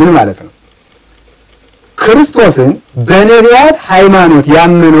ይተረጎማል። ምን ማለት ነው? ክርስቶስን በነቢያት ሃይማኖት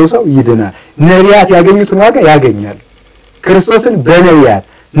ያመነው ሰው ይድናል። ነቢያት ያገኙትን ዋጋ ያገኛል። ክርስቶስን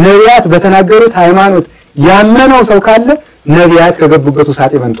ነቢያት በተናገሩት ሃይማኖት ያመነው ሰው ካለ ነቢያት ከገቡበት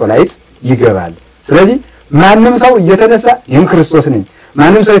ውሳጤ መንጦላይት ይገባል። ስለዚህ ማንም ሰው እየተነሳ ይህም ክርስቶስ ነኝ፣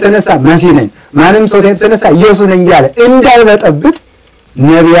 ማንም ሰው የተነሳ መሲህ ነኝ፣ ማንም ሰው የተነሳ ኢየሱስ ነኝ እያለ እንዳይበጠብጥ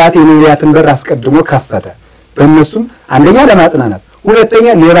ነቢያት የነቢያትን በር አስቀድሞ ከፈተ። በእነሱም አንደኛ ለማጽናናት፣ ሁለተኛ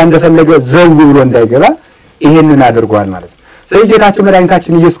ሌላ እንደፈለገ ዘው ብሎ እንዳይገባ ይሄንን አድርጓል ማለት ነው። ስለዚህ ጌታችን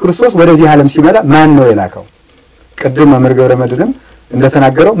መድኃኒታችን ኢየሱስ ክርስቶስ ወደዚህ ዓለም ሲመጣ ማን ነው የላከው? ቅድም መምህር ገብረ መድኅንም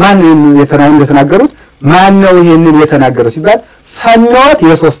እንደተናገረው እንደተናገሩት ማን ነው ይሄንን የተናገረው ሲባል ፈኖት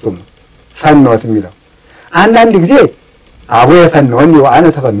የሶስቱም ፈኖት የሚለው አንዳንድ ጊዜ አቡ የፈነወኝ ወአነ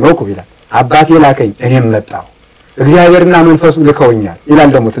ተፈነውኩ ይላል። አባቴ ላከኝ እኔም መጣሁ፣ እግዚአብሔርና መንፈሱ ልከውኛል ይላል።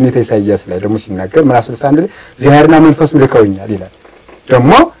 ደግሞ ትንቢተ ኢሳይያስ ላይ ደግሞ ሲናገር ምዕራፍ 61 ላይ እግዚአብሔርና መንፈሱ ልከውኛል ይላል።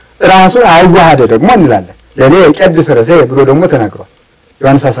 ደግሞ ራሱን አዋሃደ ደግሞ እንላለን። ለኔ የቀድስ ርዕሴ ብሎ ደግሞ ተናግሯል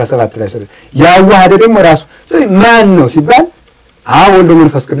ዮሐንስ 17 ላይ ያዋሃደ ደግሞ ራሱ። ስለዚህ ማን ነው ሲባል አብ ወልድ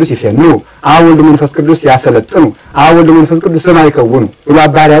መንፈስ ቅዱስ ይፈኑ፣ አብ ወልድ መንፈስ ቅዱስ ያሰለጥኑ፣ አብ ወልድ መንፈስ ቅዱስ ሰማይ ይከውኑ ብሎ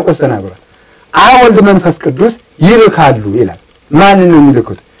አባ ሕርያቆስ ተናግሯል። አብ ወልድ መንፈስ ቅዱስ ይልካሉ ይላል። ማንን ነው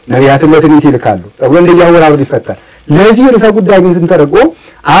የሚልኩት? ነቢያትን ለትንቢት ይልካሉ ተብሎ እንደያወራው ይፈታል። ለዚህ ርዕሰ ጉዳይ ግን ስንተረጎም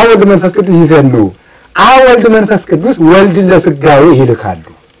አብ ወልድ መንፈስ ቅዱስ ይፈኑ፣ አብ ወልድ መንፈስ ቅዱስ ወልድን ለስጋዌ ይልካሉ፣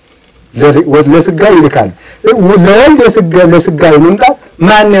 ለስጋዌ ይልካሉ። ለወልድ ለስጋዌ መምጣት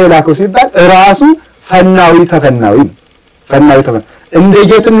ማን ነው የላከው ሲባል ራሱ ፈናዊ ተፈናዊ እንደ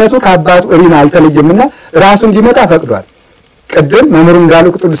ጌትነቱ ከአባቱ እሪና አልተለየምና ራሱ እንዲመጣ ፈቅዷል። ቅድም መምህሩ እንዳሉ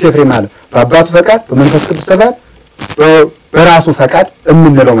ቅዱስ ኤፍሬም አለ በአባቱ ፈቃድ በመንፈስ ቅዱስ ፈቃድ በራሱ ፈቃድ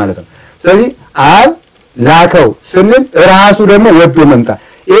እምንለው ማለት ነው። ስለዚህ አብ ላከው ስንል ራሱ ደግሞ ወዶ መምጣ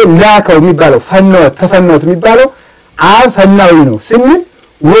ይሄ ላከው የሚባለው ተፈናወት የሚባለው አብ ፈናዊ ነው ስንል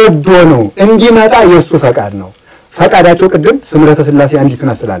ወዶ ነው እንዲመጣ የሱ ፈቃድ ነው። ፈቃዳቸው ቅድም ስምረተ ሥላሴ አንዲት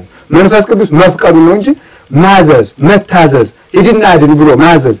ናስላል መንፈስ ቅዱስ መፍቀዱ ነው እንጂ ማዘዝ መታዘዝ ሂድና ድን ብሎ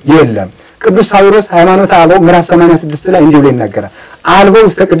ማዘዝ የለም። ቅዱስ ሳዊሮስ ሃይማኖተ አበው ምዕራፍ 86 ላይ እንዲህ ብሎ ይናገራል። አልቦ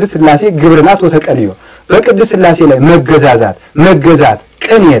ውስተ ቅድስት ሥላሴ ግብርናት ወተቀንዮ በቅድስት ሥላሴ ላይ መገዛት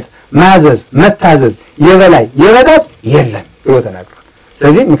ቅኔት ማዘዝ መታዘዝ የበላይ የበታች የለም ብሎ ተናግሯል።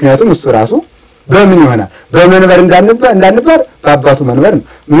 ስለዚህ ምክንያቱም እሱ ራሱ በምን ይሆናል በመንበር እንዳንባር በአባቱ መንበር ነው።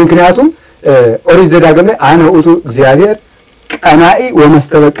 ምክንያቱም ኦሪት ዘዳግም ላይ አነ ውእቱ እግዚአብሔር ቀናኢ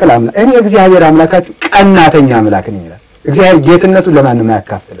ወመስተበቅል አምላክ እኔ እግዚአብሔር አምላካችሁ ቀናተኛ አምላክ ነኝ ይላል። እግዚአብሔር ጌትነቱን ለማንም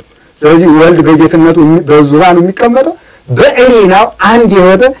አያካፍልም። ስለዚህ ወልድ በጌትነቱ በዙፋኑ የሚቀመጠው በእሪናው አንድ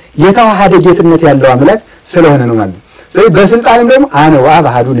የሆነ የተዋሃደ ጌትነት ያለው አምላክ ስለሆነ ነው ማለት ነው። ስለዚህ በስልጣንም ደግሞ አነ ወአብ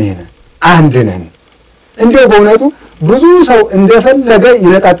አሐዱ ነን አንድ ነን። እንዲያው በእውነቱ ብዙ ሰው እንደፈለገ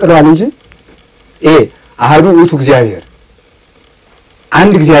ይነጣጥለዋል እንጂ አሐዱ ውእቱ እግዚአብሔር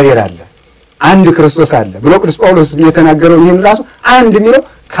አንድ እግዚአብሔር አለ አንድ ክርስቶስ አለ ብሎ ቅዱስ ጳውሎስ የተናገረው ይሄን ራሱ አንድ የሚለው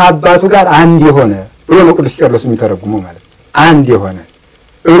ከአባቱ ጋር አንድ የሆነ ብሎ ነው ቅዱስ ቄርሎስ የሚተረጉመው ማለት አንድ የሆነ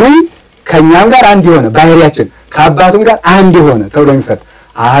ሩይ ከኛም ጋር አንድ የሆነ ባህሪያችን ከአባቱም ጋር አንድ የሆነ ተብሎ የሚፈት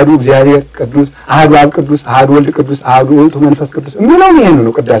አሐዱ እግዚአብሔር ቅዱስ አሐዱ አብ ቅዱስ አሐዱ ወልድ ቅዱስ አሐዱ ውእቱ መንፈስ ቅዱስ የሚለው ይሄን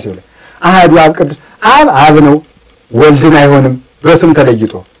ነው ቅዳሴው ላይ አሐዱ አብ ቅዱስ አብ ነው ወልድን አይሆንም በስም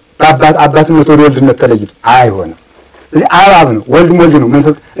ተለይቶ አባትነት ወደ ወልድነት ተለይቶ አይሆንም። ስለዚህ አብ ነው ወልድ ነው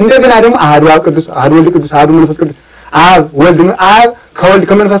መንፈስ እንደገና ደግሞ አሐዱ አብ ቅዱስ አሐዱ ወልድ ቅዱስ አሐዱ መንፈስ ቅዱስ አብ ወልድ አብ ከወልድ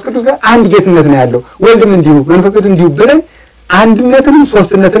ከመንፈስ ቅዱስ ጋር አንድ ጌትነት ነው ያለው ወልድም እንዲሁ መንፈስ ቅዱስ እንዲሁ ብለን አንድነትንም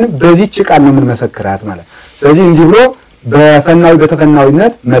ሶስትነትንም በዚህች ቃል ነው የምንመሰክራት ማለት። ስለዚህ እንዲህ ብሎ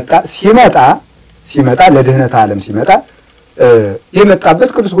በተፈናዊነት መጣ ሲመጣ ለድህነት ዓለም ሲመጣ የመጣበት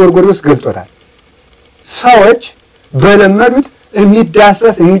ቅዱስ ጎርጎርዮስ ገልጦታል። ሰዎች በለመዱት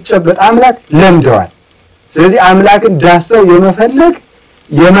የሚዳሰስ የሚጨበጥ አምላክ ለምደዋል። ስለዚህ አምላክን ዳሰው የመፈለግ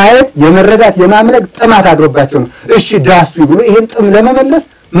የማየት የመረዳት የማምለክ ጥማት አድሮባቸው ነው እሺ ዳሱ ብሎ ይሄን ጥም ለመመለስ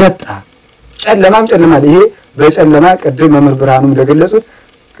መጣ። ጨለማ ይሄ በጨለማ ቅድም መምህር ብርሃኑም እንደገለጹት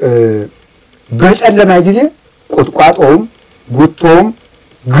በጨለማ ጊዜ ቁጥቋጦውም ጉቶውም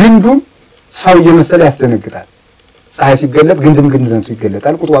ግንዱም ሰው እየመሰለ ያስደነግጣል። ፀሐይ ሲገለጥ ግንድነቱ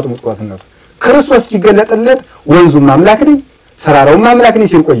ይገለጣል ቁጥቋጦነቱ ክርስቶስ ሲገለጥለት ወንዙም አምላክ ነኝ ተራራውም አምላክ ነኝ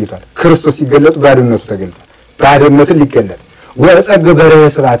ሲል ቆይቷል። ክርስቶስ ሲገለጥ ባዶነቱ ተገልጧል። ባዶነትን ሊገለጥ ወጸግ በረየ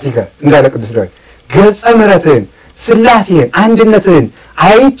ስብሐቲከ እንዳለ ቅዱስ ዳዊት ገጸ ምሕረትህን ሥላሴህን አንድነትህን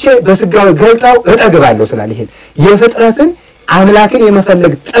አይቼ በስጋው ገልጣው እጠግባለሁ ስላለ ይሄን የፍጥረትን አምላክን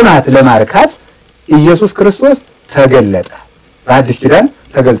የመፈለግ ጥማት ለማርካት ኢየሱስ ክርስቶስ ተገለጠ። በአዲስ ኪዳን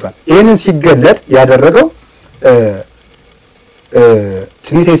ተገልጧል። ይሄንን ሲገለጥ ያደረገው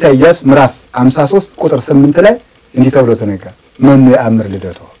ትንቢተ ኢሳይያስ ምዕራፍ 53 ቁጥር 8 ላይ እንዲህ ተብሎ ተነገረ። መኑ ያአምር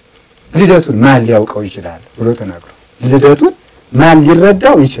ልደቱን ማን ሊያውቀው ይችላል ብሎ ተናግሯል። ልደቱን ማን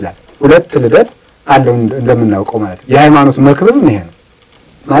ሊረዳው ይችላል? ሁለት ልደት አለው እንደምናውቀው ማለት ነው። የሃይማኖት መክብብም ይሄ ነው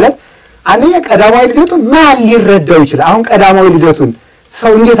ማለት አንደኛ ቀዳማዊ ልደቱን ማን ሊረዳው ይችላል? አሁን ቀዳማዊ ልደቱን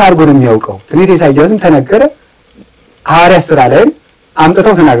ሰው እንዴት አድርጎ ነው የሚያውቀው? ትንቢተ ኢሳይያስም ተነገረ። ሐዋርያት ሥራ ላይም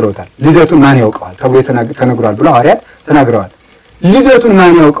አምጥተው ተናግረውታል። ልደቱን ማን ያውቀዋል ተብሎ ተነግሯል ብሎ ሐዋርያት ተናግረዋል። ልደቱን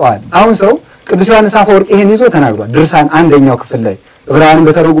ማን ያውቀዋል? አሁን ሰው ቅዱስ ዮሐንስ አፈወርቅ ይሄን ይዞ ተናግሯል። ድርሳን አንደኛው ክፍል ላይ ዕብራውያንን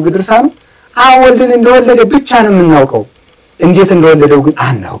በተረጉበት ድርሳኑ ወልድን እንደወለደ ብቻ ነው የምናውቀው፣ እንዴት እንደወለደው ግን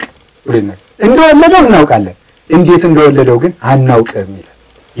አናውቅም ብሎ ይናገራል። እንደወለደው እናውቃለን፣ እንዴት እንደወለደው ግን አናውቅም ይላል።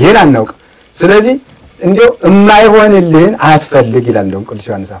 ይሄን አናውቅም። ስለዚህ እንደው የማይሆንልህን አትፈልግ ይላል። እንደውም ቅዱስ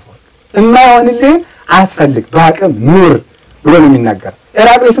ዮሐንስ አፈወርቅ የማይሆንልህን አትፈልግ በአቅም ኑር ብሎ ነው የሚናገር።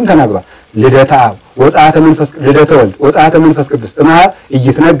 ኤራቅሊስም ተናግሯል። ልደተ አብ ወጻአተ መንፈስ ልደተ ወልድ ወጻአተ መንፈስ ቅዱስ እምአብ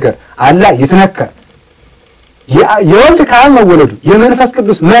ኢይትነገር አላ ይትነከር የወልድ ከአብ መወለዱ የመንፈስ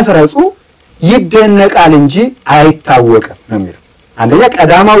ቅዱስ መስረጹ ይደነቃል እንጂ አይታወቅም ነው የሚለው። አንደኛ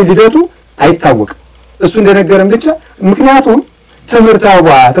ቀዳማዊ ልደቱ አይታወቅም እሱ እንደነገረን ብቻ። ምክንያቱም ትምህርታው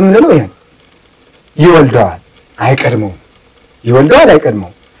ቧት የምንለው ይሄን ይወልደዋል አይቀድመውም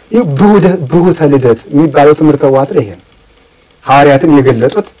ይህ ብሁተ ልደት የሚባለው ትምህርታው ቧት ላይ ይሄን ሐዋርያትን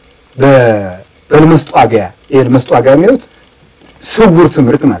የገለጡት በልመስጧጋያ የልመስጧጋያ የሚሉት ስውር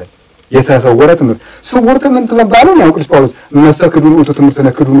ትምህርት ማለት የተሰወረ ትምህርት ስውር ትምህርት መባለው ነው። ቅዱስ ጳውሎስ መሰክዱን ውጡ ትምህርት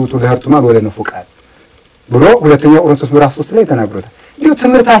ነክዱን ውጡ ለህርቱማን ወለ ነፉቃል ብሎ ሁለተኛው ቆሮንቶስ ምዕራፍ 3 ላይ ተናግሮታል። እንዲሁ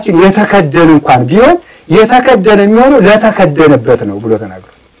ትምህርታችን የተከደነ እንኳን ቢሆን የተከደነ የሚሆነው ለተከደነበት ነው ብሎ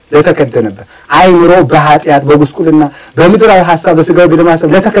ተናግሯል። ለተከደነበት አይምሮ በኃጢአት በጉስቁልና በምድራዊ ሐሳብ በስጋው በደማሰብ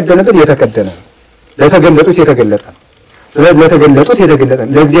ለተከደነበት የተከደነ ነው ለተገለጡት የተገለጠ ነው ስለዚህ ለተገለጡት የተገለጠ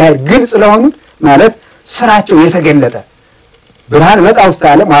ነው ለእግዚአብሔር ግልጽ ለሆኑ ማለት ስራቸው የተገለጠ ብርሃን መጻ ውስጥ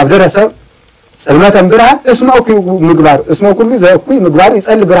ዓለም አብደረሰብ ጽልመተን ብርሃን እስመው ምግባር እስመው ሁሉ ዘእኩይ ምግባር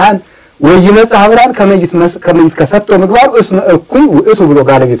ይጸል ብርሃን ወይመጽ ብርሃን ከመይት ከሰጠው ምግባር እስመ እኩይ ውእቱ ብሎ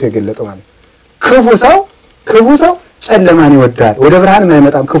ባለቤቱ የገለጠው ማለት ክፉ ሰው ጨለማን ይወዳል ወደ ብርሃን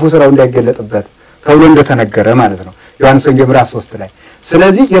አይመጣም ክፉ ስራው እንዳይገለጥበት ተብሎ እንደተነገረ ማለት ነው ዮሐንስ ወንጌል ምዕራፍ 3 ላይ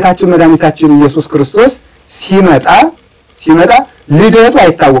ስለዚህ ጌታችን መድኃኒታችን ኢየሱስ ክርስቶስ ሲመጣ ልደቱ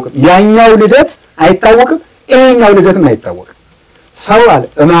አይታወቅም ያኛው ልደት አይታወቅም ይሄኛው ልደትም አይታወቅም ሰው አለ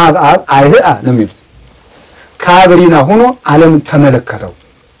እማብ አይህአ ነው የሚሉት ካብሪና ሆኖ ዓለም ተመለከተው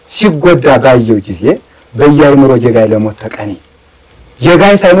ሲጎዳ ባየው ጊዜ በያይምሮ ጀጋይ ለሞት ተቀኒ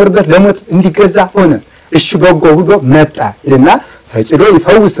ጀጋይ ሳይኖርበት ለሞት እንዲገዛ ሆነ እሺ በጎ ሁሉ መጣ ይልና ፈጭዶ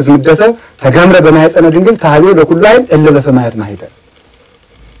ይፈውስ ተዝምደሰብ ተገምረ በማይጸነ ድንግል ታህቢው ለኩሉ አይን እለ በሰማያት ማይደር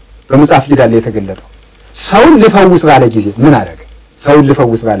በመጽሐፍ ይዳል የተገለጠው ሰውን ልፈውስ ባለ ጊዜ ምን አደረገ ሰውን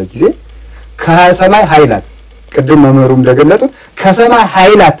ልፈውስ ባለ ጊዜ ከሰማይ ኃይላት ቅድም መምህሩም እንደገለጡት ከሰማይ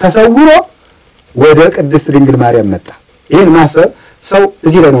ኃይላት ተሰውሮ ወደ ቅድስት ድንግል ማርያም መጣ ይሄን ማሰብ ሰው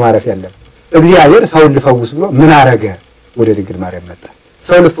እዚህ ላይ ነው ማረፍ ያለው እግዚአብሔር ሰውን ልፈውስ ብሎ ምን አረገ ወደ ድንግል ማርያም መጣ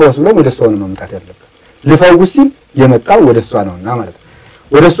ሰው ልፈውስ ብሎ ወደ እሷ ነው መምጣት ያለበት ልፈውስ ሲል የመጣው ወደ እሷ ነውና ማለት ነው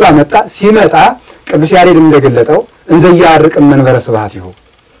ወደ እሷ መጣ ሲመጣ ቅዱስ ያሬድም እንደገለጠው እንዘያርቅም መንበረ ስብሐት ይሁ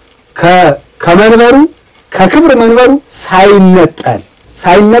ከመንበሩ ከክብር መንበሩ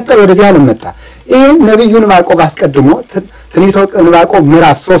ሳይነጠል ወደዚህ ዓለም መጣ ይሄን ነብዩ ዕንባቆም አስቀድሞ ትንቢተ ዕንባቆም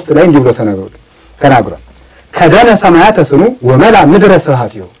ምዕራፍ 3 ላይ እንዲህ ብሎ ተናግሯል ከደነ ሰማያተ ስኑ ወመላ ምድረ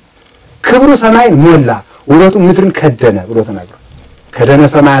ስብሐት ይሁ ክብሩ ሰማይን ሞላ ውበቱ ምድርን ከደነ ብሎ ተናግሯል ከደነ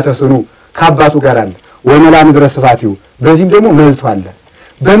ሰማያተ ስኑ ከአባቱ ጋር አለ ወመላ ምድረ ስብሐት ይሁ በዚህም ደግሞ መልቷል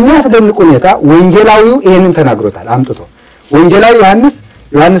በሚያስደንቅ ሁኔታ ወንጌላዊው ይሄንን ተናግሮታል አምጥቶ ወንጌላዊ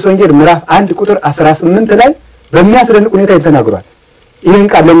ዮሐንስ ወንጌል ምዕራፍ 1 ቁጥር 18 ላይ በሚያስደንቅ ሁኔታ ተናግሯል ይሄን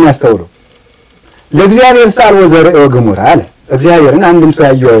ቃል ለሚያስተውሉ ለእግዚአብሔር ሳል ወዘረ ወግሙራ አለ እግዚአብሔርን አንድም ሰው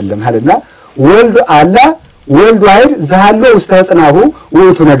ያየው የለም አለና ወልድ አላ ወልድ ዋሕድ ዘሃሎ ውስተ ጽናሁ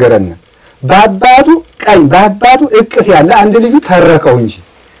ውእቱ ነገረን በአባቱ ቀኝ በአባቱ እቅፍ ያለ አንድ ልጁ ተረከው እንጂ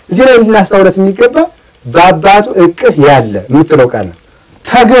እዚህ ላይ ልናስተውለት የሚገባ በአባቱ እቅፍ ያለ የምትለው ቃል ነው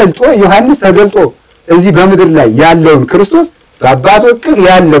ተገልጦ ዮሐንስ ተገልጦ እዚህ በምድር ላይ ያለውን ክርስቶስ በአባቱ እቅፍ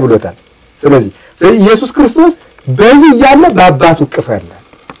ያለ ብሎታል ስለዚህ ኢየሱስ ክርስቶስ በዚህ ያለ በአባቱ እቅፍ ያለ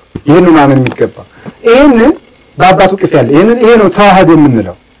ይሄን ማመን የሚገባ ይሄንን በአባቱ እቅፍ ያለ ይሄ ነው ተዋህዶ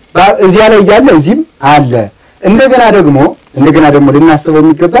የምንለው እዚያ ላይ ያለ እዚህም አለ እንደገና ደግሞ ልናስበው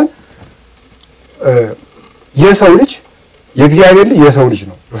የሚገባን የሰው ልጅ የእግዚአብሔር ልጅ የሰው ልጅ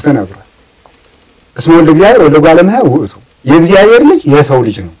ነው ተናግሯል እስመ ወልደ እግዚአብሔር ወልደ እጓለ እመሕያው ውእቱ የእግዚአብሔር ልጅ የሰው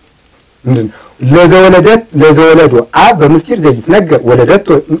ልጅ ነው ምንድነው ለዘወለዶ አብ በምስጢር ዘይትነገር ወለደቶ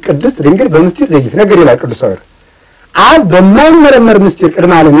ቅድስት ድንግል በምስጢር ዘይትነገር ይላል ቅዱስ ጳውሎስ አብ በማይመረመር ምስጢር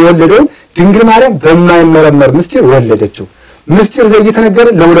ቅድመ ዓለም የወለደውን ድንግል ማርያም በማይመረመር ምስጢር ወለደችው ምስጢር ዘይትነገር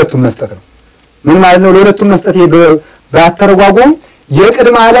ለሁለቱም መስጠት ነው ምን ማለት ነው ለሁለቱም መስጠት ባተረጓጎም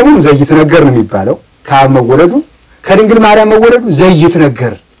የቅድመ ዓለሙም ዘይትነገር ነው የሚባለው ከአብ መወለዱ ከድንግል ማርያም መወለዱ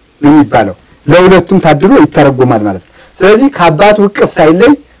ዘይትነገር ነው የሚባለው ለሁለቱም ታድሎ ይተረጎማል ማለት ነው ስለዚህ ከአባቱ እቅፍ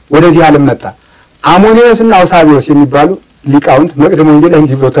ሳይለይ ወደዚህ ዓለም መጣ አሞኒዮስና አውሳቢዮስ የሚባሉ ሊቃውንት መቅደም ወንጌል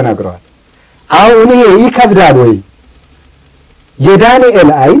እንዲህ ብሎ ተናግረዋል አሁን ይሄ ይከብዳል ወይ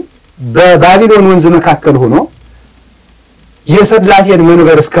የዳንኤል አይን በባቢሎን ወንዝ መካከል ሆኖ የሰላቴን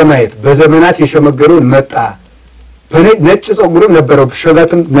መንበር እስከማየት በዘመናት የሸመገለውን መጣ በነጭ ጸጉርም ነበረው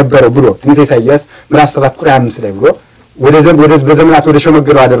ሽበትም ነበረው ብሎ ትንቢተ ኢሳይያስ ምዕራፍ 7 ቁጥር 5 ላይ ብሎ ወደ በዘመናት ወደ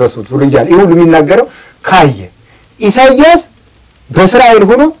ሸመገለው አደረሱት ብሎ ይላል ይሁን የሚናገረው ካየ ኢሳይያስ በእስራኤል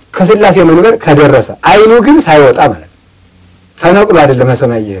ሆኖ ከስላሴ መንበር ከደረሰ አይኑ ግን ሳይወጣ ማለት ተነቅሎ አይደለም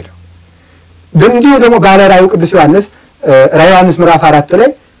ሰማይ ይሄደው እንዲሁ ደግሞ ባለራእዩ ቅዱስ ዮሐንስ ራእየ ዮሐንስ ምዕራፍ 4 ላይ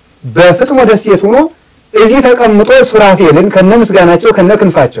በፍጥሞ ደሴት ሆኖ እዚህ ተቀምጦ ሱራፌልን ከነምስጋናቸው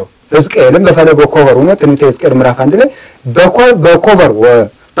ከነክንፋቸው ሕዝቅኤልም በፈለገ ኮቨር ሆኖ ትንቢተ ሕዝቅኤል ምዕራፍ 1 ላይ በኮቨር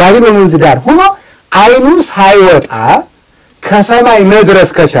ባቢሎን ወንዝ ዳር ሆኖ አይኑ ሳይወጣ ከሰማይ መድረስ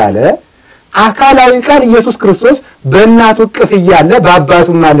ከቻለ አካላዊ ቃል ኢየሱስ ክርስቶስ በእናቱ እቅፍ እያለ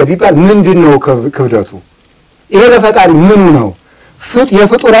በአባቱም አለ ቢባል ምንድነው ክብደቱ ይሄ ለፈጣሪ ምኑ ነው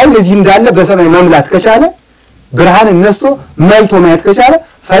የፍጡር ኃይል እዚህ እንዳለ በሰማይ መምላት ከቻለ ብርሃን እነስቶ መልቶ ማየት ከቻለ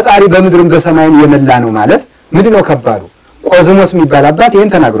ፈጣሪ በምድርም በሰማይም የመላ ነው ማለት ምንድነው ከባዱ ቆዝሞስ የሚባል አባት ይሄን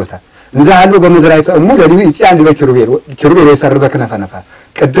ተናግሮታል እንዛ አሉ በመዝራይተ እሙ ለልዩ ይጽያን ኪሩቤል የሰርበ ከነፈነፋ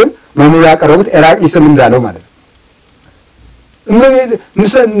ቅድም መሙያ ያቀረቡት ኤራቅሊስም እንዳለው ማለት ነው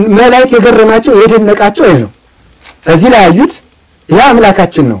መላእክት የገረማቸው የደነቃቸው ይሄ ነው እዚህ ላይ አዩት ያ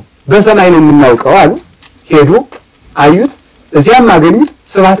አምላካችን ነው በሰማይ ነው የምናውቀው አሉ ሄዱ አዩት እዚያም አገኙት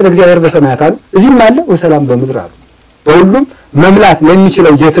ስብሐት ለእግዚአብሔር በሰማያት አሉ እዚህም አለ ወሰላም በምድር አሉ በሁሉም መምላት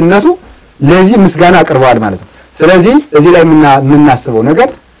ለሚችለው ጌትነቱ ለዚህ ምስጋና አቅርበዋል ማለት ነው ስለዚህ እዚህ ላይ ምናስበው ነገር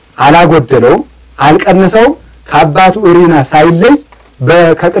አላጎደለው አልቀነሰው ከአባቱ እሪና ሳይለይ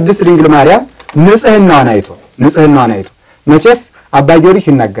ከቅድስት ድንግል ማርያም ንጽህናዋን አይቶ መቼስ አባ ጊዮርጊስ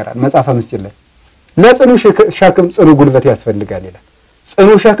ይናገራል መጽሐፈ ምስጢር ላይ ለጽኑ ሸክም ጽኑ ጉልበት ያስፈልጋል ይላል ጽኑ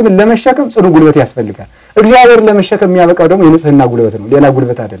ሸክምን ለመሸከም ጽኑ ጉልበት ያስፈልጋል እግዚአብሔር ለመሸከም የሚያበቃው ደግሞ የንጽህና ጉልበት ነው ሌላ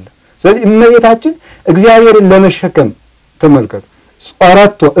ጉልበት አይደለም ስለዚህ እመቤታችን እግዚአብሔርን ለመሸከም ተመልከቱ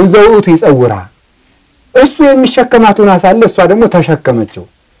ጾረቶ እንዘውቱ ይጸውራ እሱ የሚሸከማቱን አሳለ እሷ ደግሞ ተሸከመችው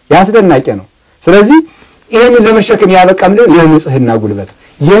ያስደናቂ ነው ስለዚህ ይሄንን ለመሸከም ያበቃም የንጽህና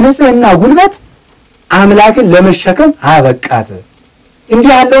የንጽህና ጉልበት አምላክን ለመሸከም አበቃት እንዲህ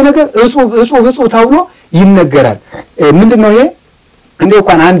ያለው ነገር እጹብ ተብሎ ይነገራል ምንድነው ይሄ እንዴ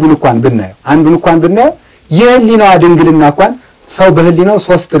አንዱን እንኳን ብናየው የህሊናዋ ድንግልና እንኳን ሰው በህሊናው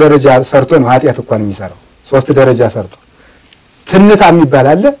 3 ደረጃ ሰርቶ ነው ኃጢያት እንኳን የሚሰራው 3 ደረጃ ሰርቶ ትንታ የሚባል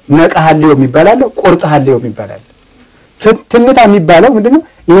አለ ነቃሃሌው የሚባል አለ ቁርጣሃሌው የሚባል አለ ትንታ የሚባለው ምንድነው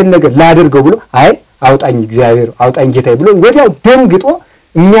ይሄን ነገር ላድርገው ብሎ አይ አውጣኝ እግዚአብሔር አውጣኝ ጌታዬ ብሎ ወዲያው ደንግጦ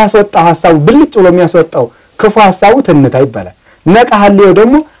የሚያስወጣው ሐሳቡ ብልጭ ብሎ የሚያስወጣው ክፉ ሐሳቡ ትንታ ይባላል ነቃሃሌው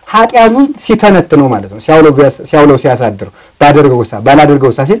ደግሞ ኃጢያቱን ሲተነትነው ማለት ነው ሲያውለው ሲያሳድረው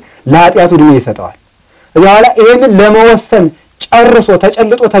ባላደርገው ሲል ለኃጢያቱ ድሜ ይሰጠዋል ያላ ይሄንን ለመወሰን ጨርሶ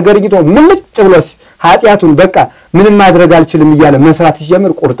ተጨልጦ ተገርግቶ ምልጭ ብሎ ኃጢያቱን በቃ ምንም ማድረግ አልችልም ይያለ መስራት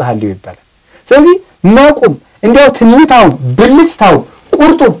ሲጀምር ቁርጣሃሌው ይባላል ስለዚህ ነቁም እንዲያው ትንታው ብልጭታው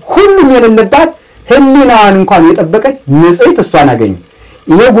ቁርጡ ሁሉም የሌለባት ህሊናዋን እንኳን የጠበቀች ንጽሕት እሷን አገኘ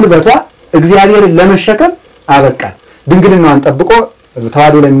ይሄ ጉልበቷ እግዚአብሔርን ለመሸከም አበቃ ድንግልናዋን ጠብቆ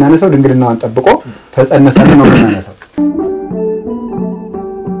ተዋዶ ላይ እናነሳው ድንግልናዋን ጠብቆ ተጸነሰት ነው እናነሳው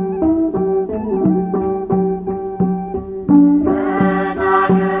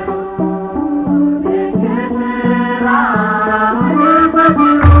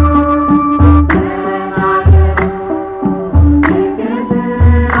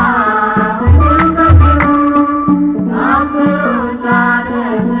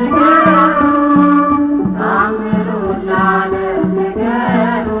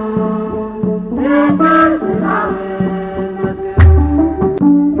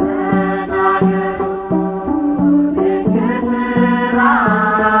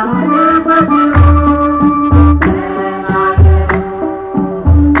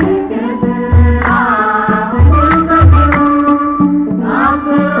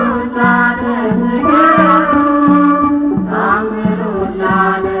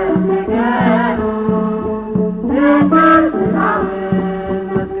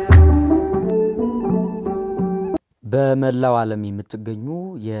በመላው ዓለም የምትገኙ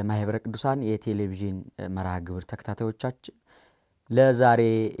የማህበረ ቅዱሳን የቴሌቪዥን መርሃ ግብር ተከታታዮቻችን ለዛሬ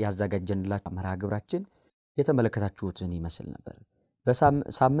ያዘጋጀንላችሁ መርሃ ግብራችን የተመለከታችሁትን ይመስል ነበር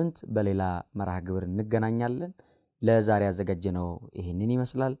በሳምንት በሌላ መርሃ ግብር እንገናኛለን ለዛሬ ያዘጋጀነው ይሄንን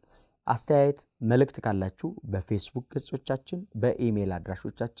ይመስላል አስተያየት መልእክት ካላችሁ በፌስቡክ ገጾቻችን በኢሜል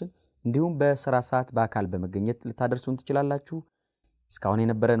አድራሾቻችን እንዲሁም በስራ ሰዓት በአካል በመገኘት ልታደርሱን ትችላላችሁ እስካሁን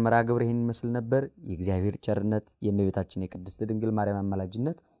የነበረን መርሃ ግብር ይሄን ይመስል ነበር የእግዚአብሔር ቸርነት የእመቤታችን የቅድስት ድንግል ማርያም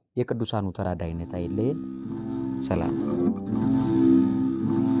አማላጅነት የቅዱሳኑ ተራዳኢነት አይለየን ሰላም